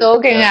Paul's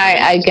talking,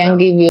 I can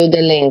give you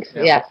the links.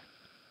 Yeah.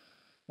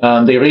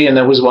 And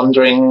Irina was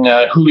wondering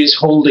who is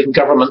holding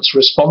governments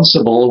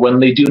responsible when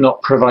they do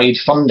not provide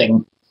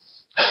funding.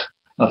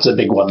 That's a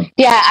big one.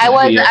 Yeah, I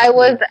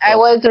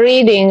was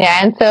reading,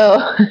 and so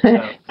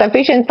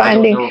sufficient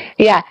funding.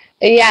 Yeah.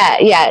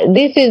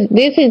 This is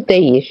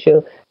the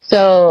issue.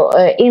 So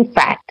in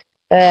fact,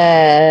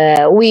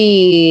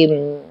 we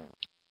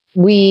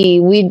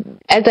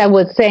as I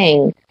was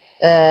saying,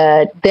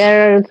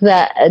 there's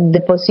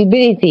the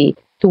possibility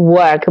to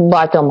work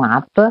bottom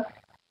up.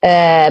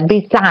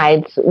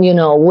 Besides,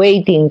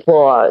 waiting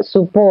for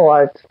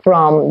support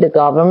from the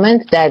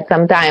government that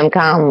sometimes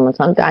come,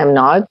 sometimes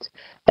not.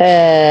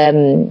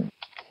 And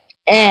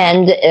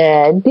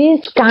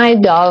this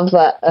kind of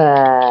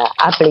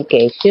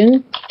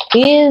application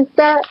is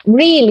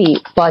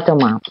really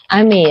bottom up.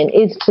 I mean,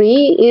 it's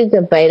free, it's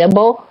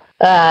available.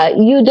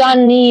 You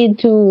don't need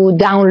to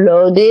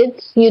download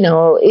it,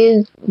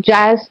 it's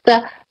just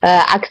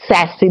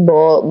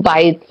accessible by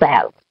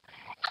itself.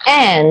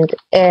 And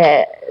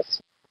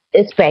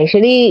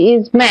especially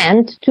is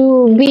meant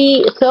to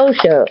be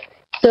social,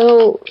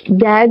 so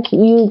that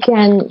you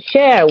can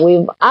share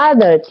with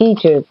other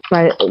teachers,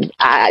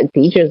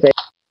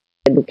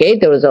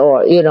 educators,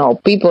 or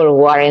people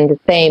who are in the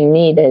same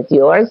need as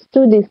yours,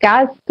 to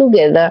discuss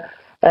together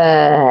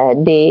the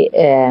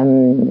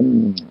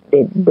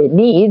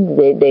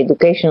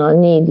educational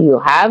need you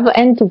have,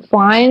 and to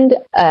find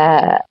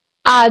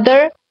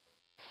other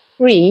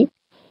free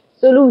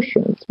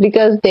solutions,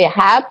 because the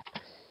app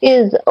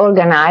is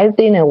organized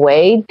in a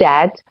way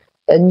that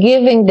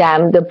giving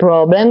them the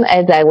problem,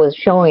 as I was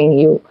showing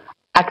you,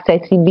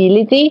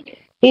 accessibility,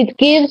 it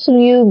gives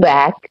you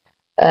back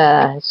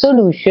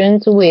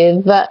solutions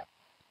with the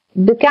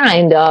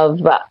kind of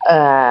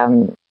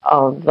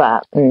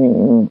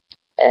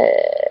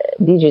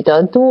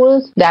digital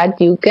tools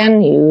that you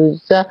can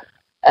use.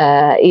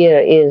 Here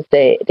is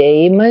the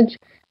image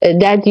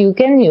that you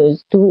can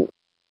use to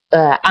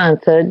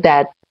answer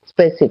that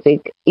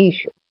specific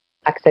issue,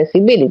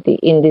 accessibility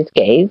in this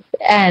case,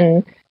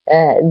 and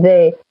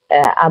the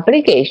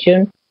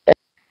application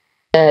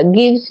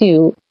gives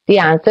you the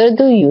answer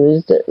to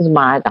use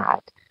smart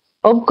art.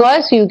 Of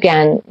course, you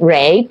can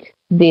rate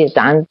this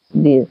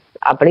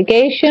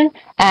application,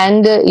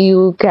 and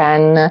you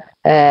can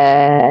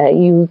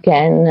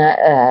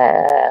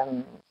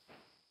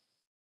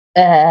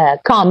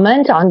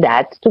comment on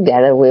that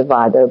together with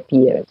other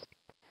peers.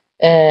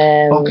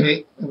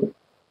 Okay.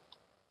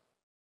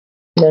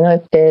 There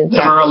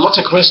are a lot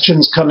of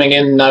questions coming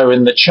in now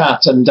in the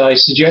chat, and I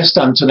suggest,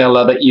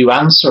 Antonella, that you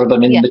answer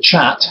them in the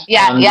chat.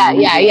 And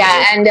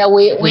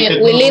we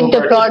leave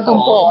the floor to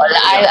Paul.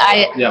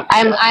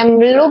 I'm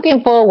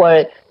looking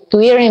forward to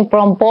hearing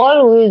from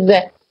Paul, who is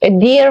a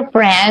dear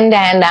friend,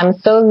 and I'm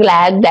so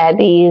glad that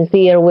he is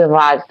here with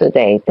us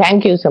today.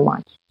 Thank you so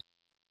much.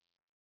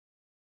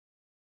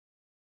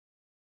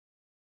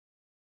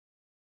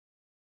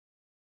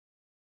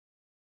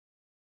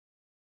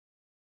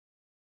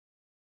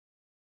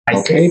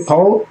 Okay,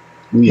 Paul?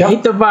 We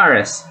hate the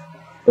virus,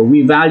 but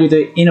we value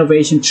the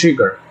innovation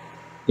trigger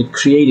it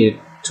created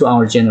to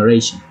our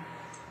generation.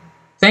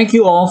 Thank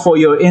you all for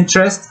your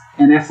interest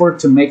and effort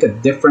to make a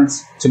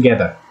difference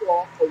together.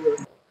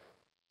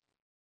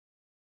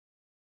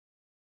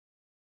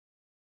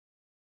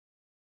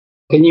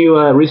 Can you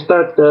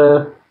restart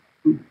the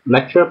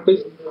lecture,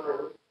 please?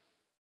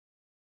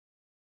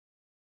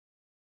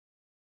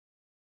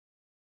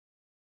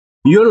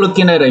 You're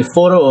looking at a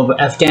photo of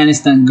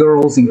Afghanistan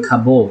girls in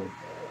Kabul.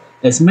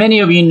 As many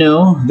of you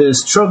know, the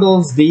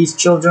struggles these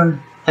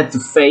children had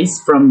to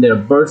face from their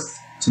birth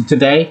to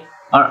today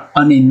are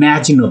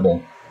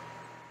unimaginable.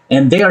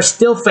 And they are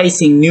still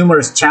facing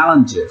numerous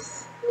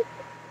challenges.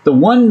 The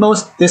one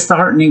most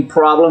disheartening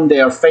problem they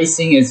are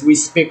facing as we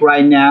speak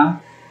right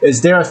now is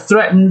their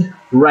threatened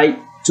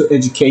right to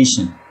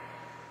education.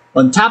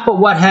 On top of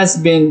what has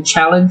been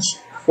challenged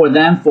for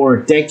them for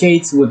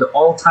decades with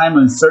all-time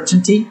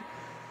uncertainty,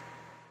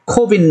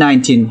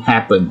 COVID-19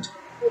 happened.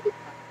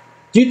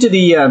 Due to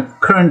the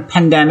current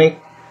pandemic,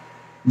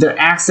 their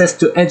access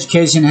to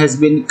education has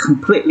been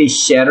completely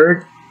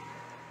shattered.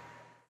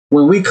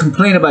 When we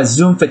complain about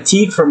Zoom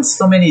fatigue from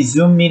so many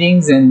Zoom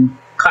meetings and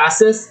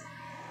classes,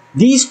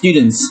 these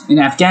students in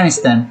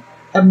Afghanistan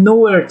have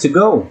nowhere to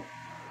go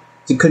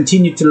to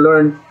continue to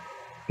learn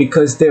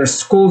because their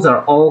schools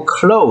are all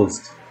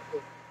closed.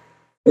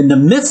 In the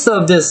midst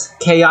of this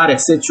chaotic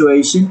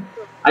situation,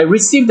 I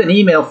received an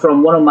email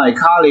from one of my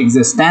colleagues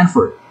at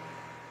Stanford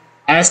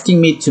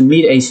asking me to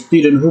meet a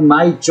student who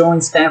might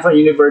join Stanford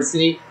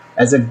University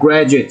as a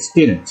graduate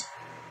student.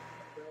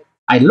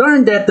 I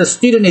learned that the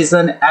student is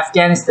an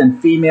Afghanistan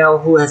female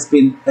who has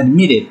been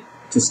admitted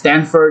to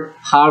Stanford,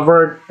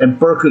 Harvard, and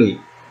Berkeley,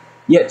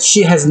 yet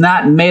she has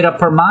not made up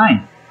her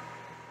mind.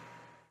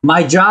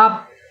 My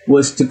job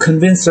was to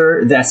convince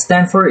her that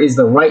Stanford is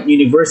the right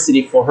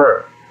university for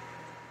her.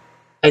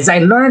 As I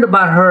learned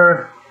about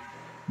her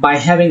by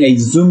having a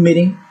Zoom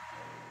meeting,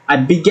 I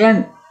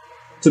began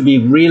to be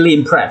really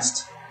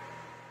impressed.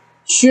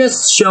 She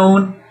has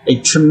shown a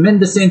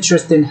tremendous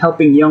interest in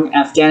helping young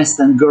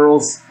Afghanistan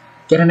girls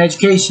get an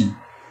education.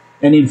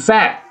 And in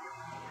fact,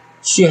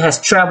 she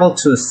has traveled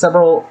to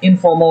several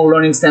informal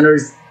learning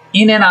centers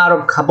in and out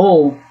of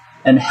Kabul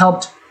and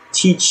helped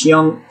teach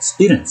young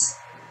students.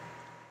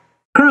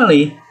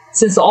 Currently,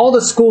 since all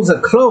the schools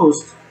are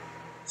closed,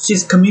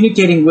 she's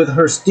communicating with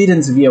her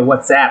students via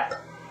WhatsApp.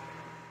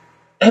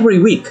 Every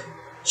week,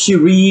 she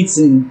reads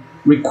and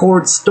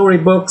records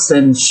storybooks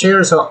and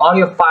shares her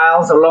audio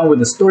files along with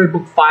the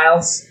storybook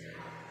files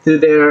to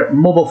their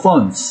mobile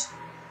phones.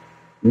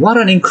 What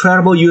an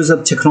incredible use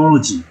of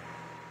technology.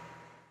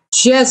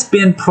 She has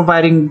been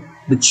providing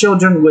the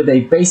children with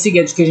a basic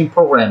education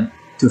program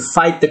to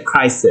fight the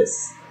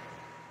crisis.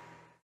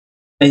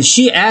 And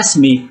she asked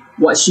me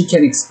what she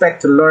can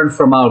expect to learn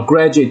from our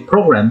graduate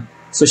program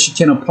so she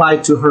can apply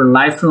to her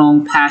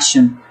lifelong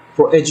passion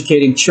for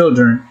educating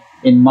children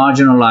in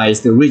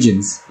marginalized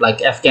regions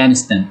like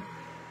Afghanistan,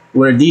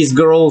 where these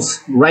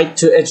girls' right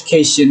to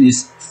education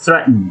is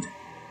threatened.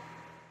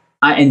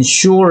 I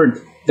ensured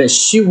that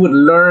she would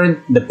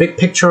learn the big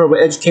picture of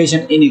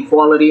education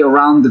inequality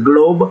around the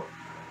globe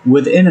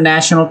with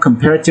international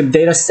comparative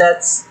data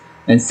sets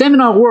and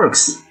seminar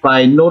works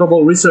by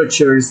notable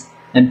researchers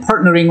and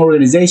partnering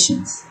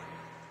organizations.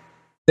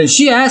 Then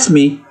she asked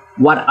me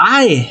what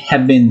I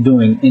have been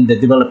doing in the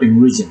developing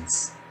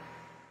regions.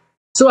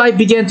 So I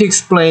began to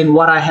explain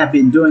what I have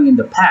been doing in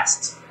the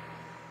past,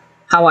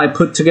 how I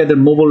put together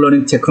mobile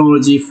learning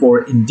technology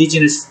for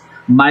indigenous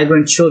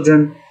migrant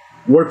children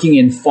working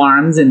in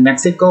farms in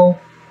Mexico,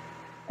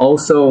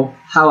 also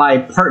how I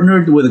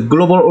partnered with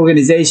global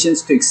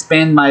organizations to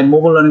expand my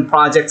mobile learning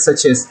projects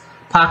such as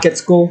Pocket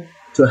School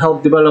to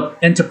help develop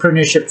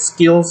entrepreneurship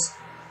skills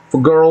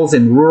for girls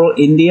in rural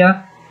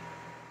India,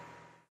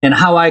 and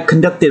how I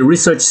conducted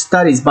research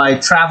studies by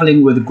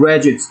traveling with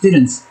graduate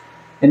students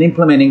and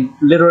implementing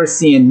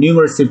literacy and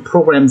numeracy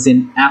programs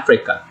in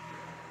Africa.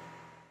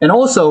 And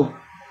also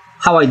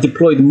how I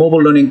deployed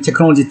mobile learning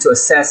technology to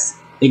assess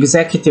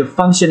executive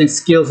functioning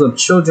skills of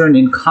children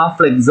in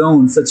conflict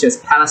zones such as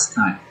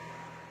Palestine.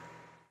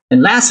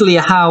 And lastly,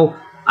 how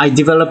I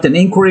developed an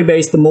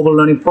inquiry-based mobile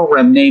learning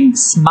program named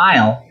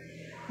SMILE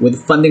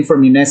with funding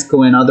from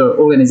UNESCO and other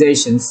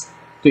organizations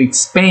to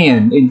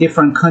expand in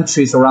different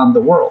countries around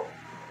the world.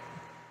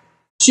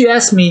 She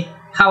asked me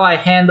how I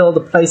handle the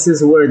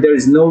places where there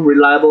is no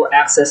reliable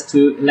access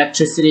to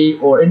electricity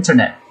or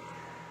internet.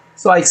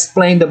 So I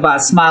explained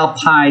about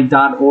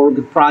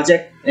smilepi.org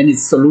project and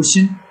its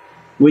solution,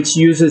 which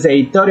uses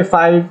a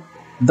 $35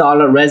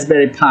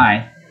 Raspberry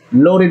Pi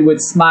loaded with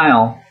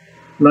Smile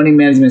learning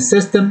management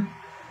system,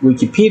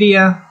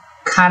 Wikipedia,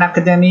 Khan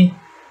Academy,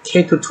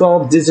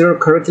 K-12 digital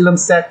curriculum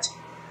set,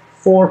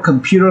 4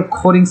 computer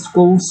coding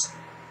schools,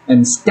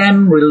 and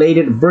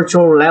STEM-related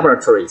virtual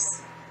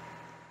laboratories.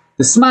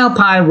 The Smile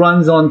Pi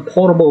runs on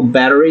portable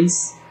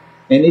batteries,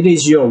 and it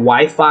is your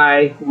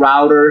Wi-Fi,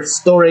 router,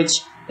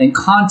 storage, and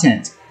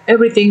content,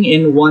 everything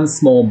in one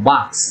small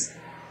box.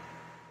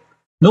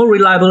 No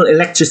reliable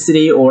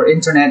electricity or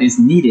internet is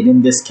needed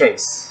in this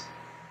case.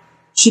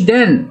 She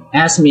then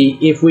asked me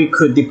if we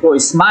could deploy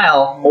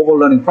Smile mobile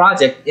learning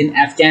project in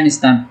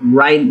Afghanistan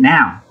right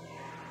now.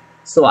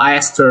 So I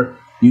asked her,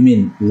 "You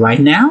mean right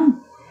now?"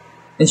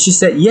 And she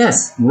said,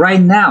 "Yes, right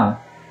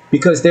now,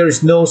 because there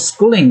is no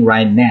schooling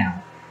right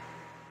now."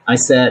 I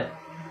said,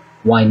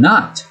 "Why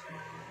not?"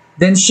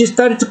 Then she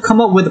started to come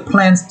up with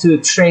plans to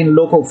train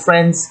local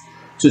friends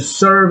to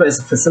serve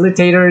as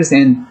facilitators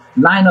and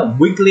line up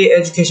weekly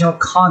educational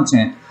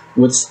content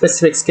with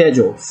specific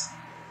schedules.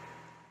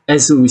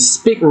 As we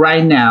speak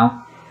right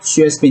now,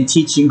 she has been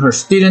teaching her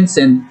students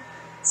and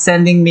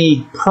sending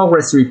me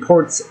progress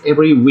reports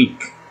every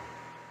week.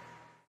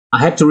 I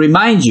have to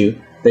remind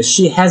you that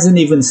she hasn't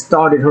even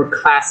started her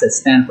class at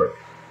Stanford,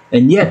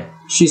 and yet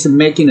she's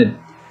making a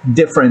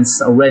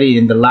difference already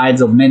in the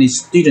lives of many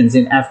students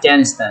in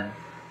Afghanistan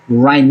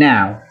right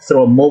now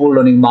through a mobile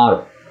learning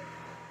model.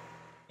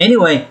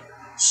 Anyway,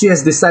 she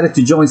has decided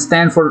to join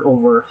Stanford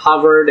over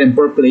Harvard and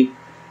Berkeley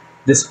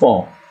this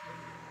fall.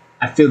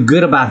 I feel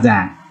good about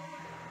that.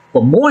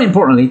 But more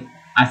importantly,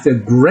 I feel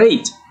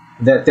great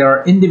that there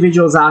are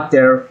individuals out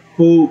there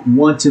who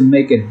want to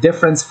make a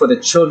difference for the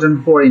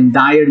children who are in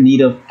dire need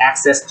of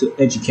access to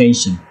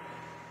education.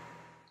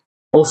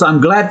 Also,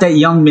 I'm glad that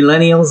young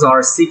millennials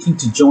are seeking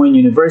to join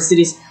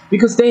universities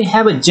because they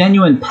have a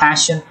genuine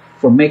passion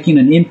for making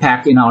an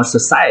impact in our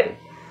society,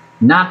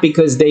 not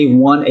because they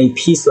won a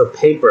piece of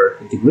paper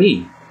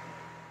degree.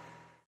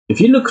 If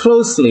you look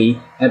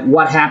closely at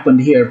what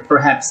happened here,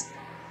 perhaps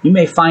you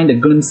may find a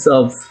glimpse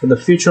of the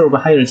future of a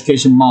higher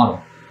education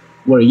model,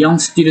 where young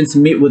students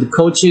meet with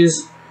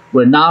coaches,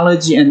 where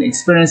knowledge and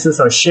experiences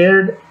are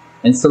shared,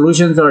 and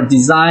solutions are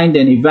designed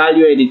and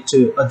evaluated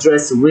to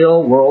address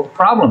real-world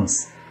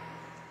problems.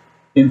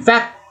 In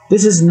fact,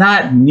 this is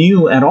not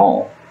new at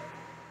all.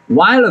 A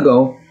while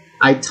ago,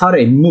 I taught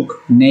a MOOC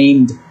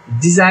named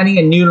Designing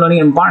a New Learning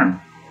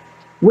Environment,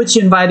 which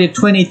invited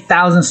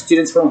 20,000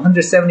 students from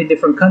 170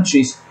 different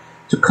countries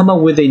to come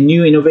up with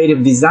new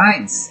innovative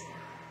designs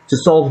to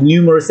solve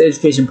numerous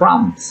education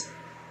problems.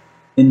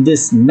 In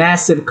this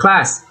massive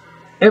class,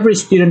 every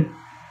student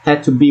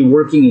had to be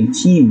working in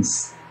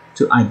teams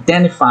to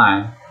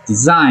identify,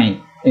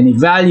 design, and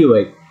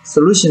evaluate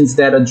solutions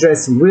that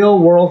address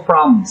real-world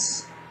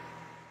problems.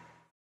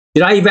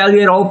 Did I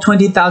evaluate all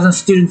 20,000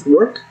 students'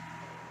 work?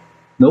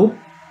 Nope.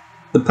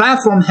 The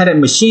platform had a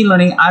machine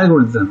learning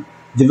algorithm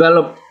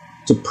developed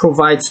to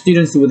provide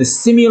students with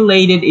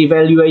simulated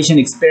evaluation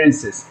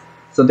experiences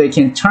so they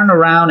can turn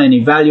around and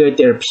evaluate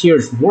their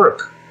peers'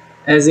 work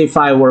as if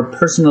I were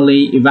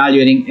personally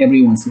evaluating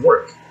everyone's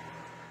work.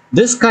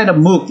 This kind of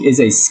MOOC is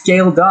a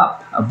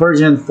scaled-up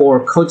version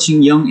for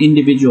coaching young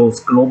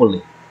individuals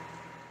globally.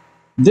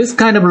 This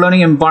kind of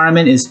learning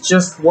environment is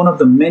just one of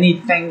the many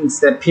things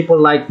that people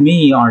like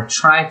me are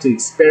trying to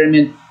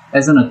experiment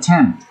as an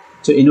attempt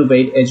to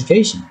innovate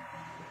education.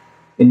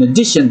 In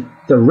addition,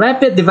 the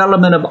rapid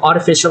development of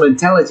artificial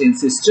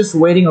intelligence is just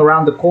waiting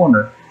around the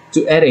corner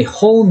to add a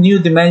whole new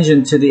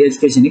dimension to the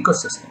education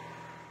ecosystem.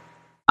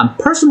 I'm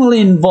personally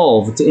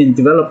involved in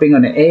developing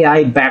an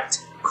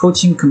AI-backed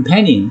coaching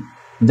companion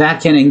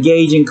that can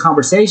engage in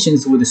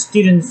conversations with the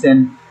students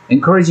and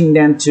encouraging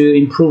them to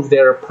improve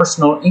their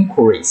personal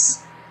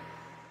inquiries.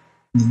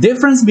 The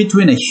difference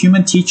between a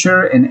human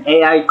teacher and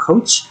AI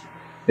coach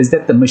is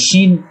that the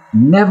machine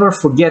never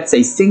forgets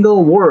a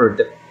single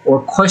word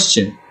or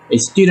question a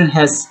student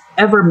has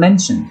ever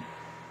mentioned.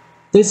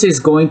 This is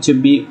going to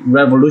be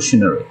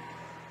revolutionary.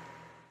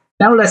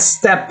 Now let's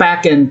step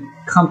back and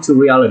come to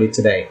reality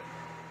today.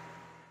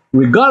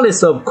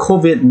 Regardless of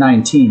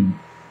COVID-19,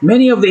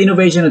 many of the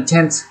innovation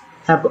attempts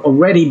have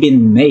already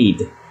been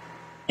made,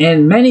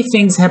 and many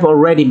things have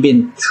already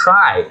been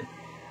tried.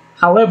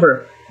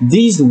 However,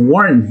 these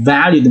weren't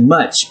valued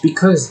much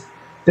because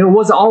there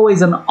was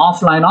always an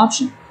offline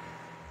option.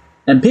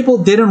 And people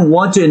didn't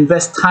want to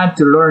invest time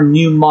to learn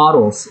new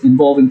models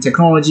involving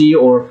technology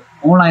or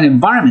online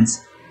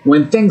environments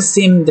when things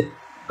seemed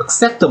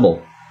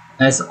acceptable,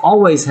 as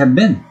always have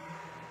been.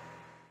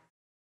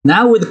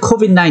 Now with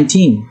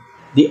COVID-19,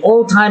 the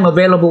all-time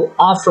available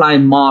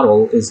offline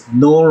model is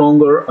no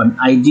longer an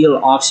ideal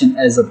option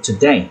as of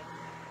today.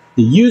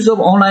 The use of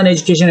online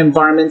education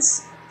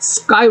environments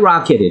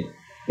skyrocketed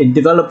in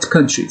developed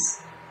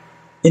countries.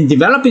 In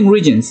developing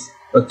regions,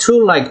 a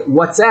tool like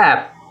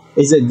WhatsApp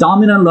is a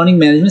dominant learning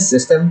management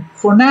system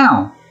for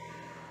now.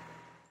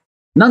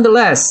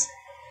 Nonetheless,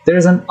 there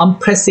is an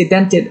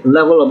unprecedented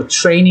level of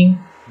training,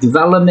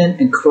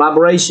 development, and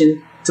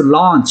collaboration to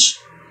launch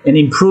and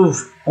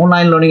improve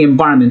online learning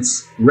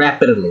environments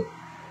rapidly.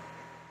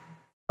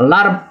 A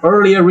lot of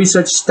earlier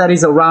research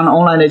studies around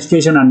online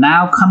education are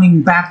now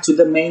coming back to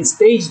the main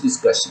stage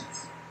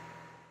discussions.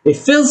 It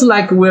feels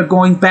like we're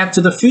going back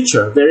to the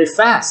future very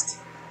fast.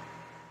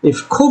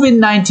 If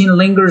COVID-19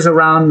 lingers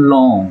around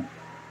long,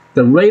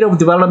 the rate of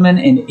development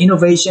and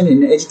innovation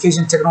in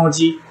education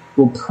technology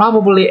will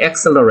probably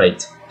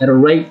accelerate at a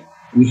rate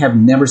we have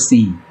never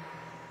seen.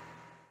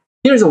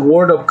 Here's a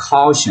word of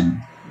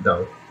caution,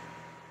 though.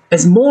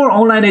 As more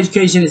online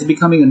education is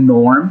becoming a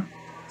norm,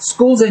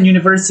 schools and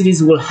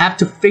universities will have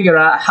to figure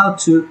out how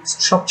to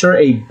structure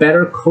a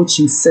better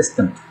coaching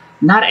system,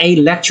 not a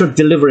lecture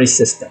delivery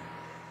system.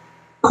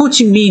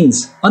 Coaching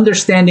means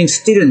understanding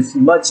students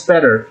much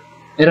better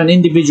at an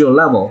individual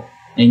level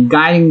and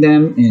guiding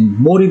them and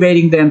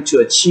motivating them to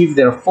achieve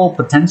their full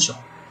potential.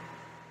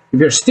 If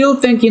you're still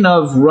thinking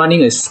of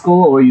running a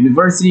school or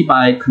university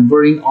by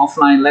converting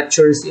offline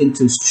lectures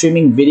into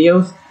streaming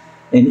videos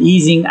and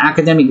easing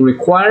academic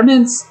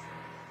requirements,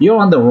 you're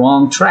on the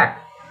wrong track.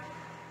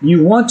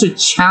 You want to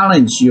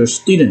challenge your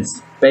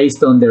students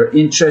based on their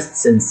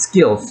interests and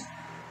skills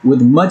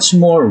with much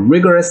more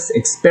rigorous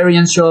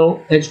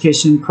experiential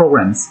education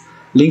programs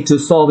linked to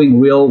solving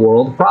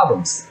real-world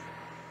problems.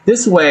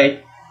 This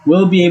way,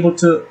 we'll be able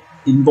to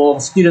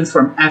involve students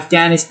from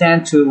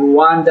Afghanistan to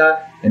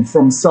Rwanda and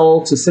from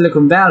Seoul to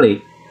Silicon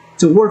Valley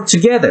to work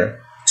together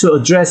to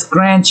address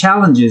grand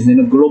challenges in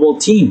a global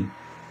team.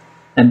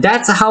 And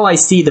that's how I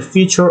see the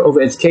future of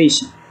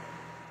education.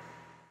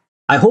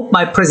 I hope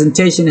my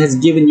presentation has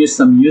given you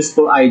some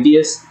useful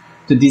ideas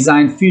to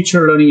design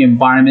future learning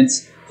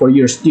environments for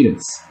your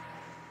students.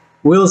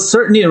 We'll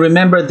certainly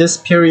remember this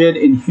period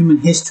in human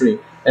history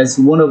as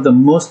one of the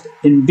most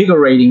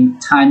invigorating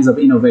times of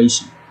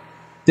innovation.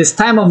 This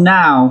time of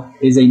now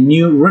is a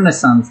new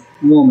renaissance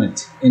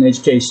moment in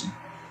education,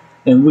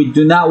 and we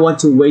do not want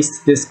to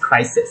waste this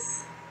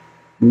crisis.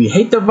 We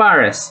hate the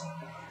virus,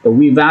 but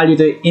we value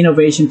the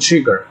innovation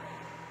trigger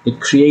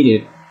it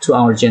created to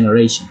our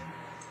generation.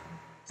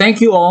 Thank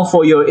you all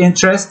for your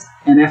interest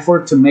and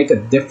effort to make a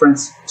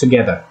difference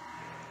together.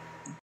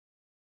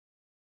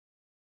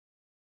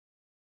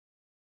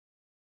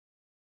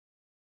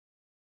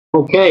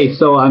 Okay,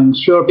 so I'm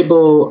sure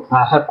people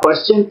have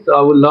questions. So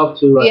I would love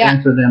to Yeah.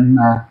 answer them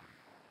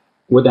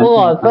with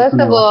Well, first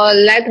of Antonella. all,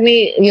 let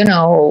me,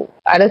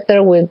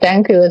 Alastair will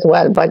thank you as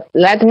well, but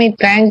let me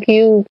thank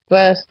you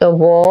first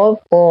of all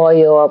for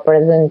your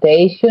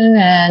presentation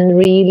and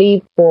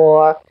really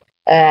for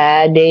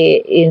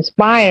the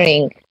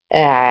inspiring,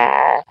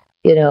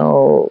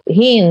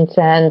 hints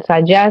and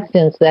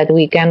suggestions that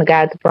we can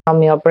get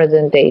from your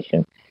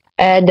presentation.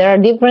 There are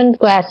different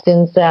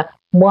questions.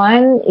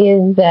 One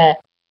is, the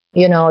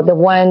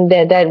one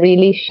that I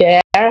really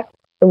share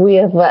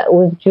with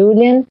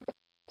Julian.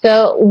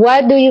 So,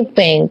 what do you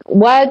think?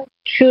 What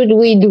should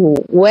we do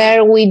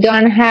where we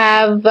don't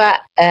have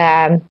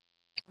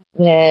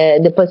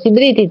the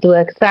possibility to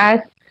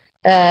access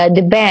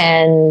the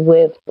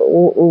bandwidth,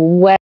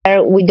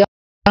 where we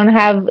don't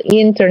have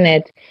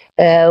internet?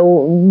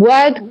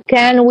 What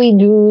can we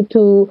do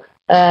to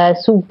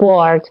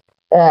support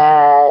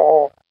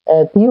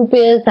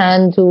pupils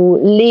and to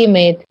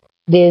limit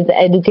these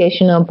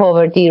educational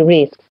poverty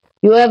risks?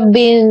 You have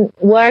been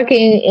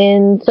working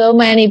in so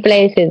many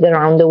places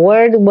around the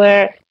world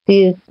where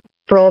this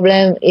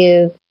problem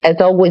has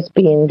always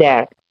been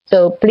there.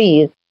 So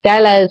please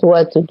tell us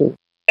what to do.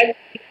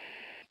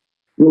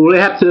 We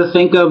have to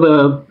think of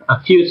a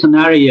few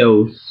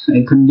scenarios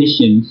and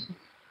conditions.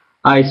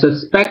 I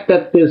suspect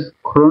that this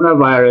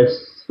coronavirus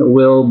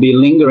will be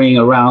lingering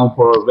around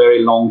for a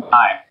very long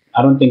time.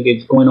 I don't think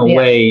it's going Yeah.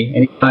 away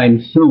anytime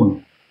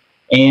soon.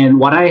 And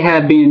what I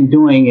have been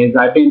doing is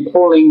I've been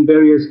polling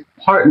various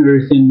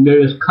partners in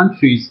various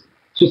countries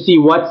to see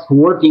what's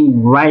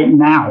working right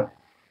now.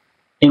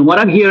 And what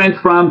I'm hearing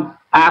from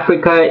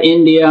Africa,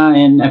 India,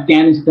 and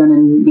Afghanistan,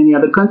 and many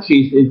other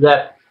countries is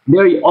that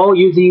they're all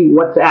using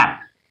WhatsApp,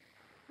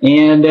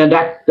 and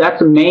that's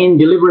the main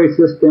delivery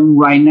system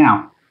right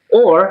now.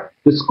 Or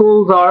the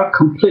schools are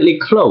completely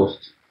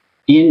closed.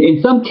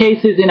 In some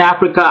cases in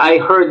Africa, I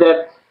heard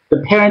that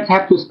the parents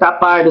have to stop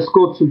by the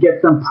school to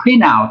get some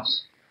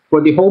printouts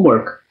for the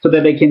homework so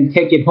that they can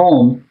take it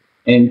home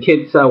and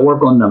kids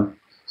work on them.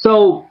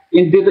 So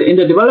in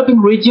the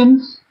developing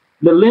regions,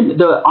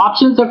 the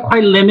options are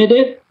quite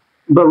limited.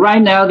 But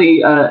right now,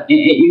 if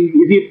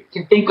you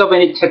can think of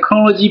any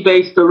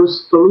technology-based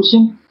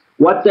solution,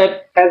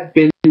 WhatsApp has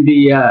been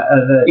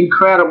the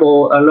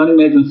incredible learning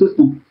management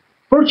system.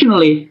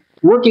 Fortunately,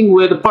 working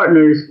with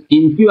partners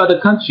in a few other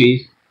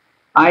countries,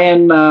 I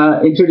am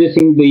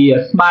introducing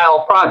the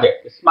SMILE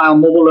project, the SMILE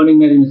mobile learning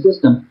management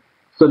system,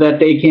 so that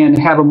they can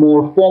have a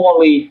more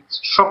formally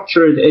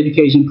structured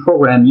education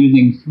program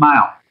using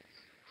SMILE.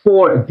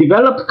 For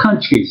developed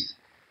countries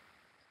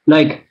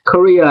like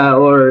Korea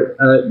or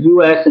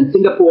US and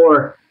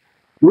Singapore,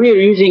 we are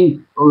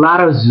using a lot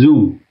of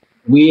Zoom.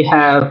 We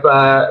have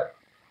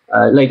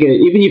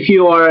even if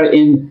you are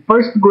in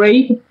first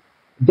grade,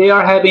 they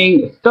are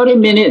having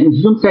 30-minute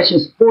Zoom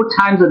sessions 4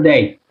 times a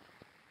day,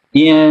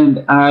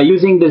 and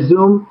using the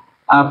Zoom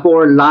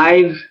for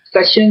live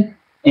session.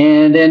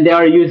 And then they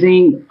are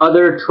using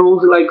other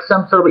tools like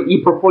some sort of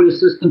e-portfolio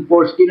system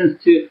for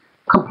students to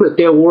complete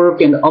their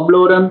work and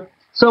upload them.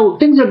 So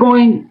things are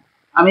going,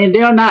 I mean,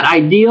 they are not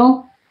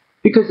ideal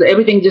because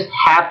everything just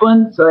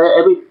happened. So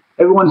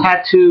everyone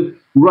had to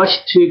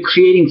rush to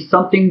creating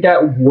something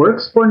that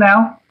works for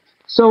now.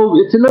 So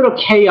it's a little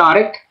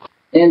chaotic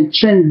and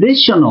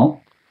transitional.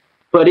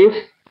 But if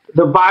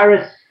the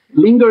virus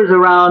lingers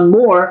around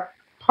more,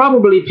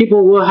 probably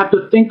people will have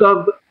to think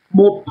of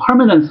more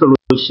permanent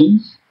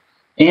solutions.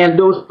 And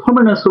those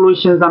permanent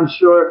solutions, I'm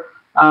sure,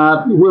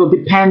 will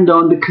depend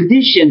on the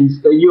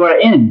conditions that you are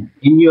in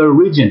your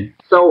region.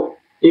 So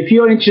if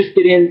you're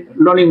interested in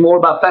learning more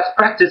about best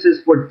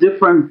practices for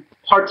different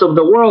parts of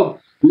the world,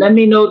 let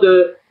me know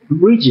the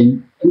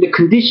region and the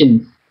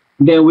conditions.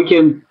 Then we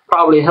can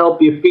probably help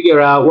you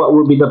figure out what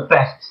would be the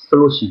best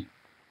solution.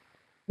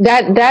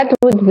 That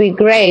would be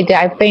great.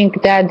 I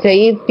think that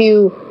if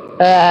you,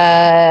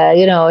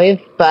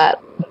 if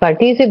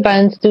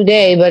participants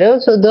today, but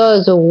also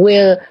those who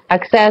will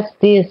access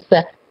this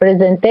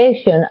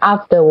presentation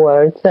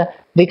afterwards,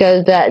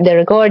 because the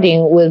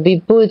recording will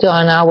be put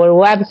on our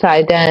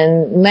website,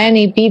 and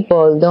many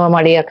people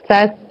normally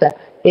access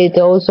it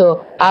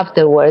also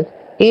afterwards.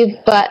 If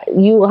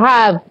you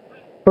have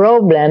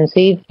problems,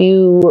 if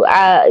you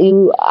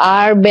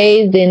are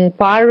based in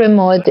far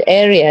remote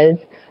areas,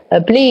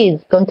 please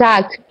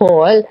contact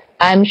Paul.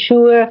 I'm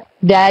sure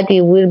that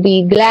he will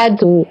be glad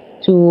to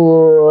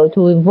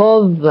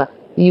involve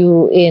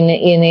you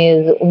in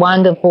his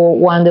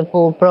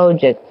wonderful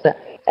projects.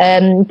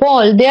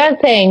 Paul, they are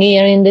saying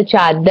here in the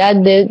chat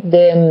that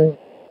the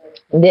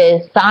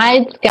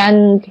sites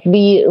can't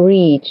be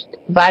reached,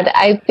 but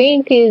I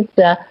think it's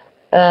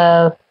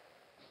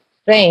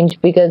strange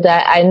because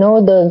I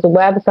know those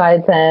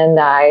websites and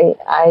I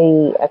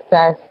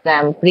accessed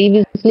them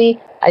previously.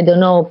 I don't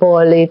know,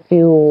 Paul, if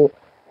you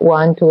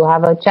want to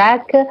have a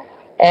check.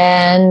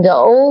 And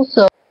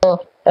also,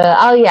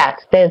 oh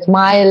yes, the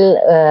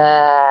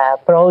Smile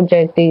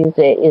project is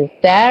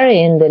there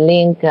in the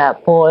link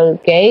Paul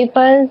gave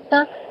us.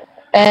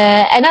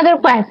 Another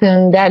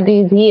question that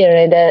is here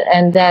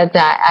and that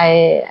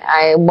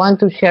I want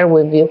to share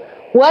with you.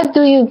 What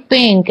do you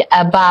think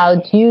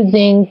about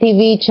using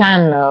TV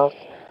channels?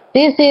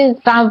 This is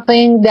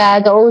something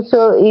that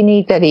also in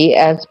Italy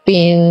has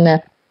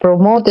been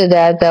promoted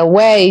as a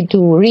way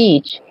to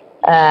reach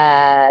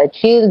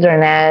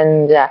children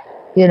and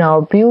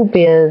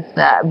pupils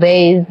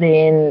based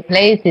in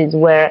places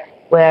where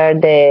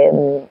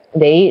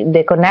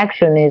the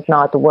connection is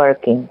not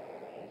working.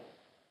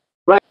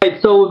 Right.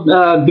 So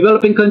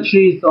developing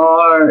countries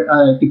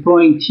are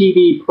deploying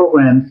TV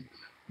programs,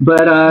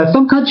 but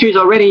some countries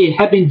already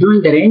have been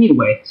doing that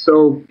anyway.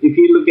 So if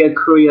you look at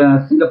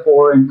Korea,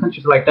 Singapore, and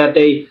countries like that,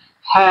 they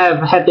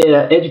have had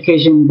their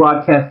education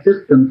broadcast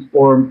systems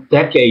for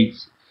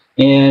decades.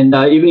 And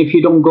even if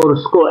you don't go to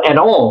school at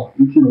all,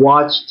 you can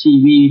watch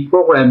TV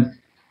programs,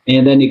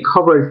 and then it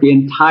covers the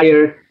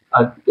entire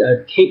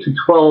K to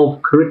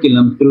 12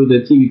 curriculum through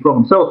the TV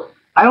program. So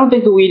I don't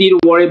think that we need to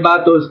worry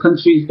about those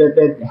countries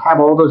that have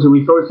all those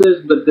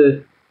resources, but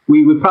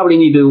we probably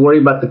need to worry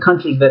about the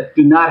countries that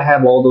do not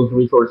have all those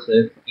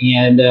resources,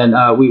 and then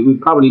we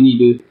probably need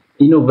to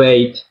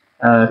innovate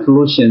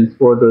solutions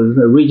for those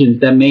regions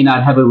that may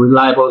not have a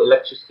reliable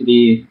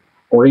electricity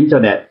or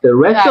internet. The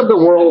rest of the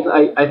world,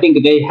 I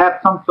think they have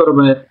some sort of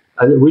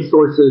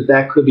resources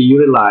that could be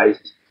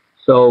utilized.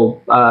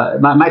 So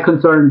my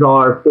concerns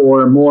are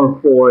more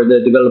for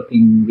the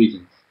developing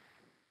regions.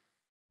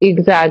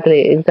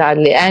 Exactly.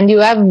 And you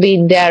have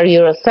been there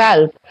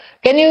yourself.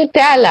 Can you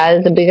tell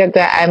us, because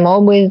I'm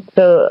always,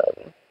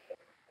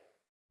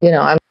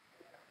 I'm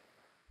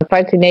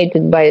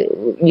fascinated by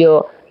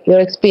your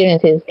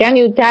experiences. Can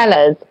you tell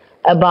us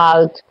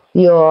about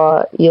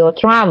your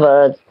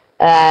travels?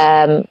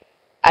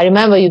 I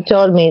remember you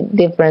told me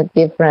different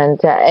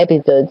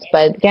episodes,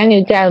 but can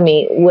you tell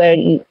me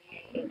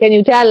can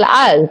you tell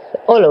us,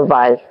 all of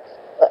us,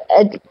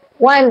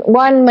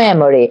 one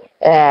memory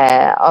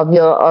of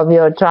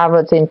your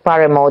travels in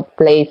far remote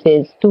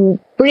places to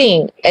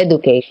bring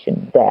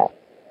education there?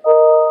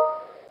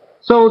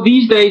 So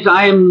these days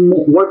I am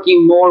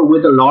working more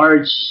with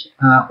large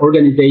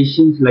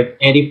organizations like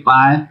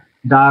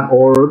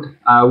edify.org,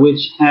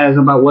 which has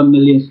about 1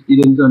 million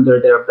students under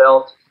their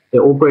belt.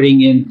 They're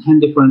operating in 10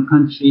 different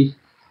countries.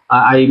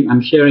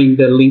 I'm sharing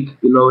the link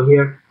below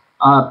here.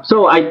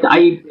 So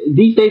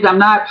these days I'm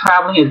not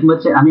traveling as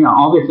much. I mean,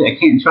 obviously I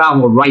can't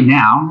travel right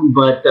now,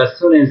 but as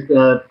soon as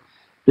the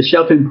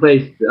shelter in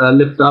place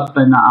lifts up,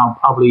 and I'll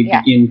probably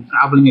begin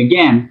traveling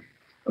again.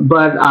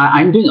 But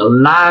I'm doing a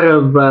lot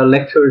of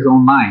lectures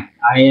online.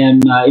 I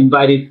am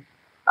invited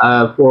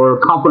for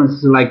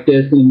conferences like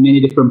this in many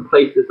different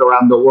places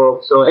around the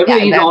world. So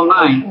everything is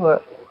online.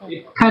 Sure.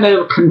 It's kind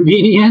of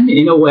convenient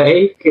in a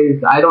way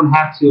because I don't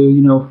have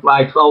to,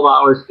 fly 12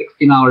 hours,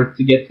 16 hours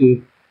to get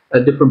to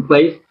a different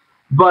place.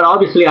 But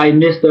obviously, I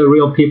miss the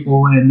real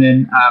people and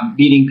then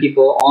meeting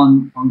people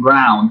on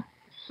ground.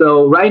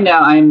 So right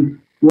now,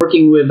 I'm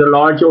working with the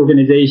large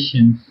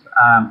organizations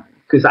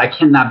because I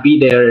cannot be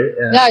there.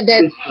 No,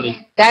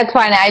 that's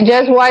fine. I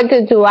just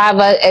wanted to have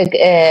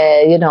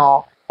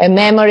a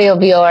memory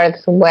of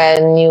yours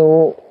when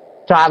you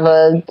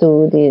traveled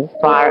to these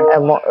far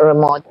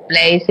remote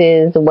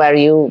places where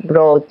you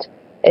brought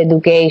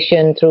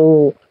education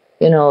through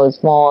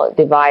small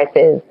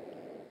devices.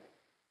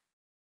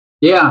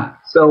 Yeah.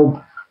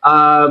 So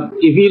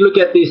if you look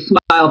at the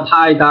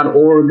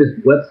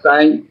smilepie.org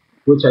website,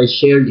 which I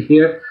shared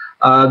here,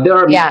 there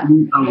are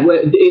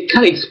it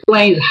kind of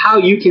explains how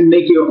you can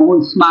make your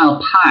own Smile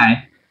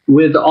Pie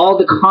with all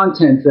the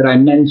content that I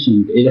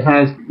mentioned. It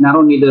has not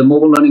only the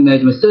mobile learning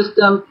management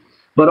system,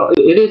 but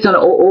it is an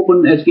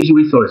open education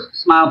resource.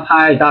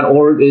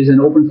 Smilepie.org is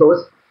an open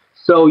source.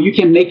 So you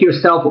can make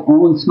yourself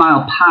own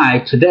Smile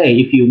Pie today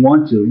if you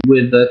want to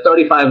with the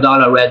 $35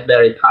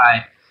 Raspberry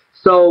Pi.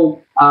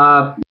 So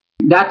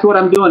that's what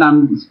I'm doing.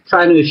 I'm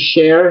trying to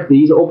share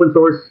these open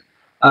source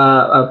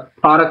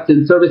products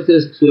and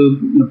services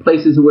to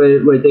places where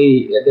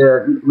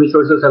their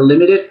resources are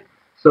limited,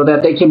 so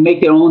that they can make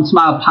their own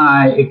Smile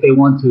Pie if they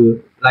want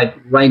to, like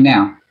right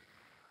now.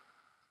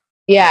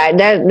 Yeah,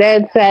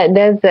 that's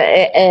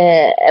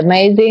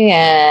amazing,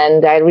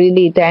 and I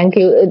really thank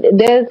you.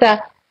 There's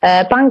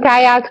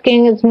Pankaj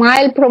asking,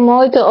 Smile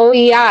promote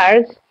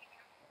OERs?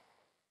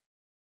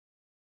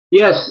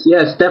 Yes,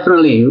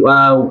 definitely.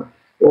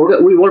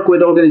 We work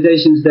with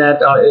organizations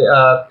that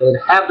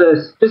have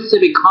the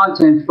specific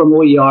content from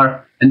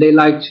OER, and they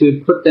like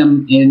to put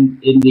them in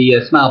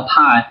the Smile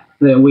Pie.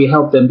 Then we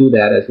help them do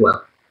that as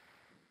well.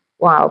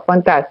 Wow,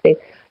 fantastic.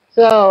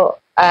 So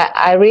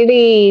I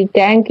really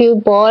thank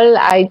you, Paul.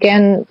 I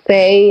can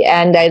say,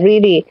 and I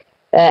really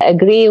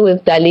agree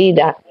with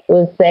Dalida,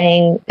 who's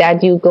saying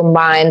that you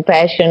combine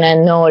passion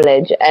and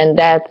knowledge, and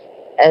that's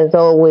has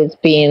always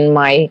been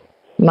my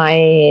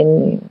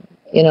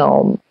you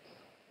know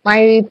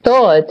my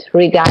thought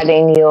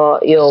regarding your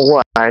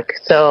work.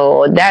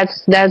 So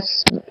that's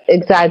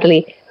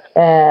exactly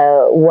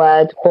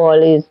what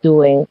Paul is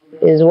doing.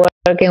 Is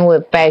working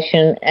with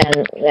passion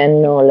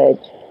and knowledge.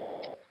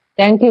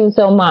 Thank you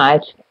so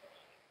much.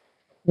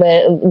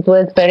 But it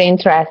was very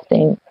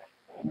interesting.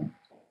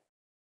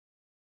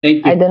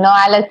 Thank I you. don't know,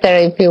 Alastair,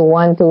 if you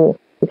want to,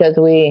 because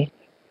we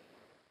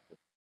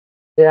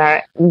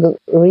are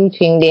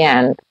reaching the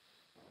end.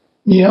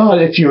 Yeah,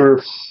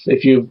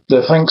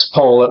 thanks,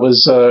 Paul. It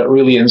was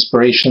really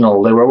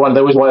inspirational. There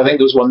was one. I think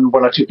there was one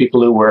or two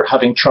people who were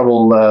having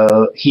trouble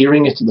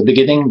hearing it at the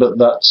beginning, but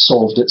that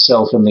solved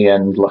itself in the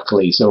end,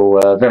 luckily. So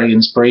very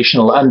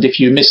inspirational. And if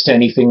you missed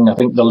anything, I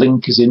think the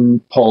link is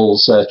in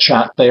Paul's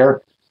chat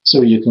there,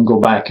 so you can go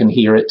back and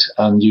hear it,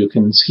 and you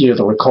can hear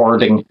the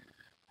recording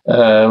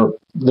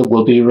that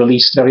will be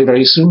released very,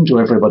 very soon to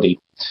everybody.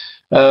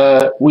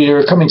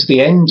 We're coming to the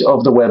end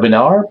of the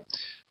webinar.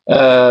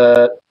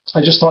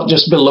 I just thought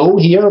just below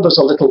here there's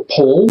a little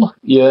poll.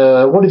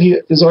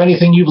 Is there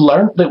anything you've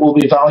learned that will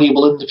be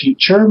valuable in the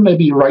future?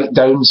 Maybe write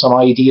down some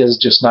ideas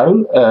just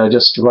now,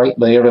 just right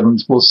there, and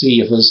we'll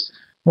see if there's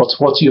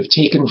what you've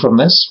taken from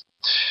this.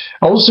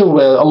 Also,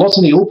 a lot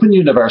of the open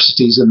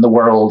universities in the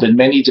world, in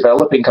many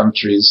developing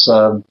countries,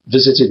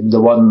 visited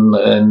the one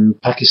in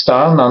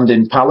Pakistan and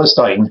in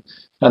Palestine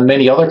and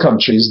many other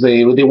countries.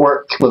 They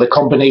work with a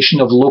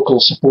combination of local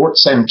support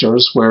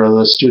centres where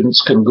the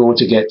students can go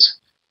to get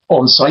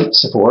on-site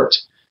support,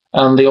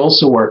 and they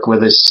also work with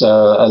this,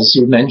 as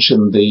you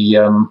mentioned, the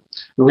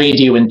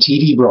radio and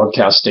TV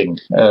broadcasting.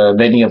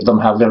 Many of them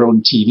have their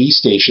own TV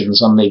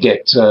stations, and they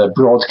get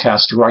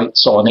broadcast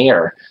rights on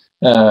air,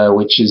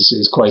 which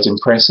is quite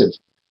impressive.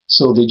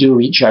 So they do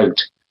reach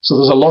out. So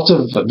there's a lot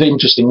of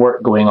interesting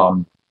work going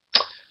on.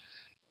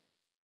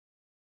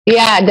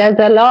 Yeah, there's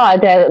a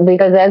lot,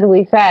 because as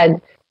we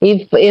said,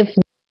 if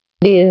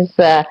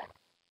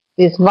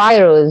this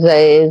virus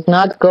is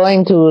not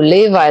going to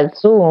leave us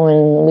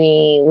soon,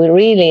 we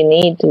really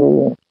need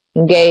to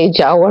engage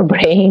our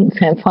brains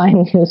and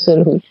find new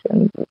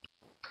solutions.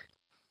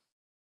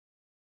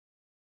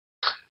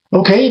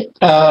 Okay,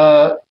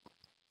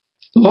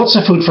 lots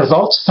of food for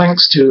thought.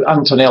 Thanks to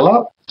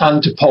Antonella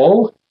and to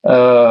Paul,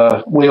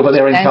 way over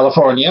there in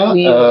California.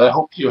 I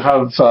hope you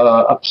have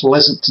a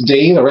pleasant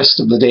day, the rest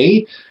of the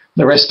day.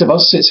 The rest of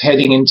us, it's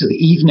heading into the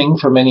evening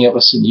for many of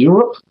us in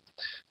Europe.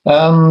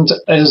 And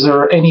is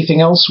there anything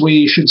else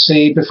we should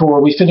say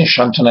before we finish,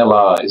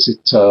 Antonella? Is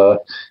it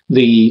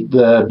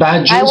the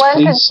badges? I want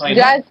please sign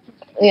up.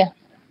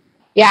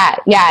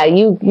 Yeah.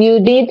 You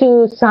need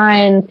to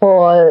sign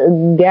for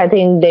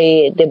getting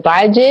the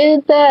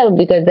badges,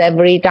 because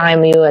every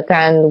time you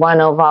attend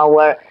one of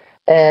our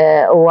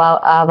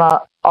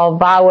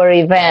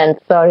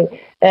events,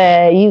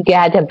 you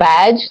get a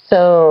badge.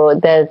 So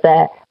there's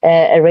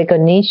a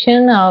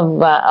recognition of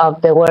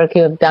the work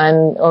you've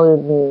done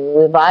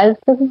with us,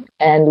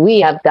 and we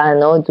have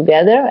done all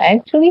together,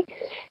 actually.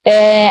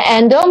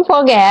 And don't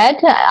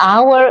forget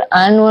our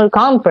annual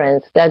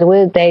conference that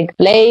will take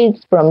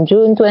place from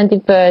June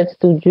 21st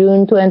to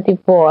June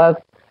 24th,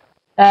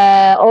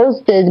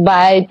 hosted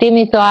by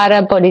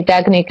Timisoara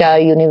Polytechnica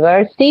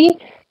University.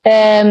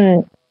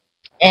 And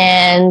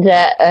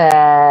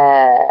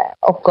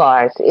of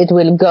course, it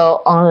will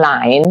go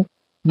online,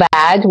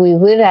 but we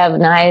will have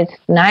nice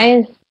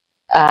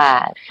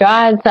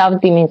shots of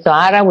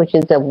Timisoara, which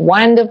is a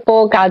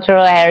wonderful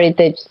cultural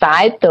heritage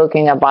site,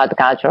 talking about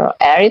cultural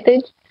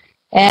heritage.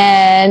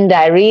 And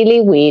I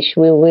really wish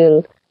we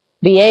will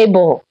be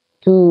able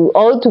to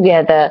all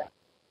together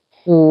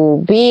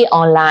to be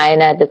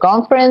online at the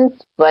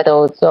conference, but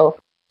also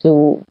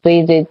to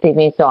visit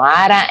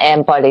Timisoara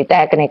and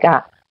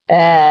Polytechnica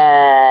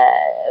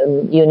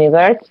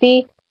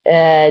University,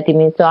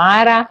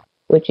 Timisoara,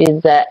 which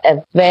is a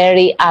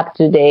very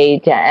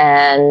up-to-date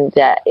and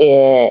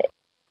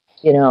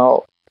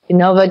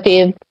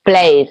innovative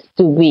place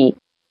to be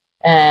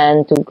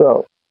and to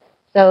grow.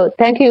 So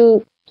thank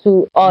you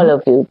to all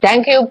of you.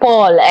 Thank you,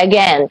 Paul,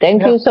 again.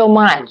 Thank you so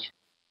much.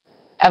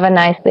 Have a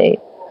nice day.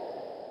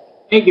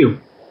 Thank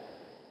you.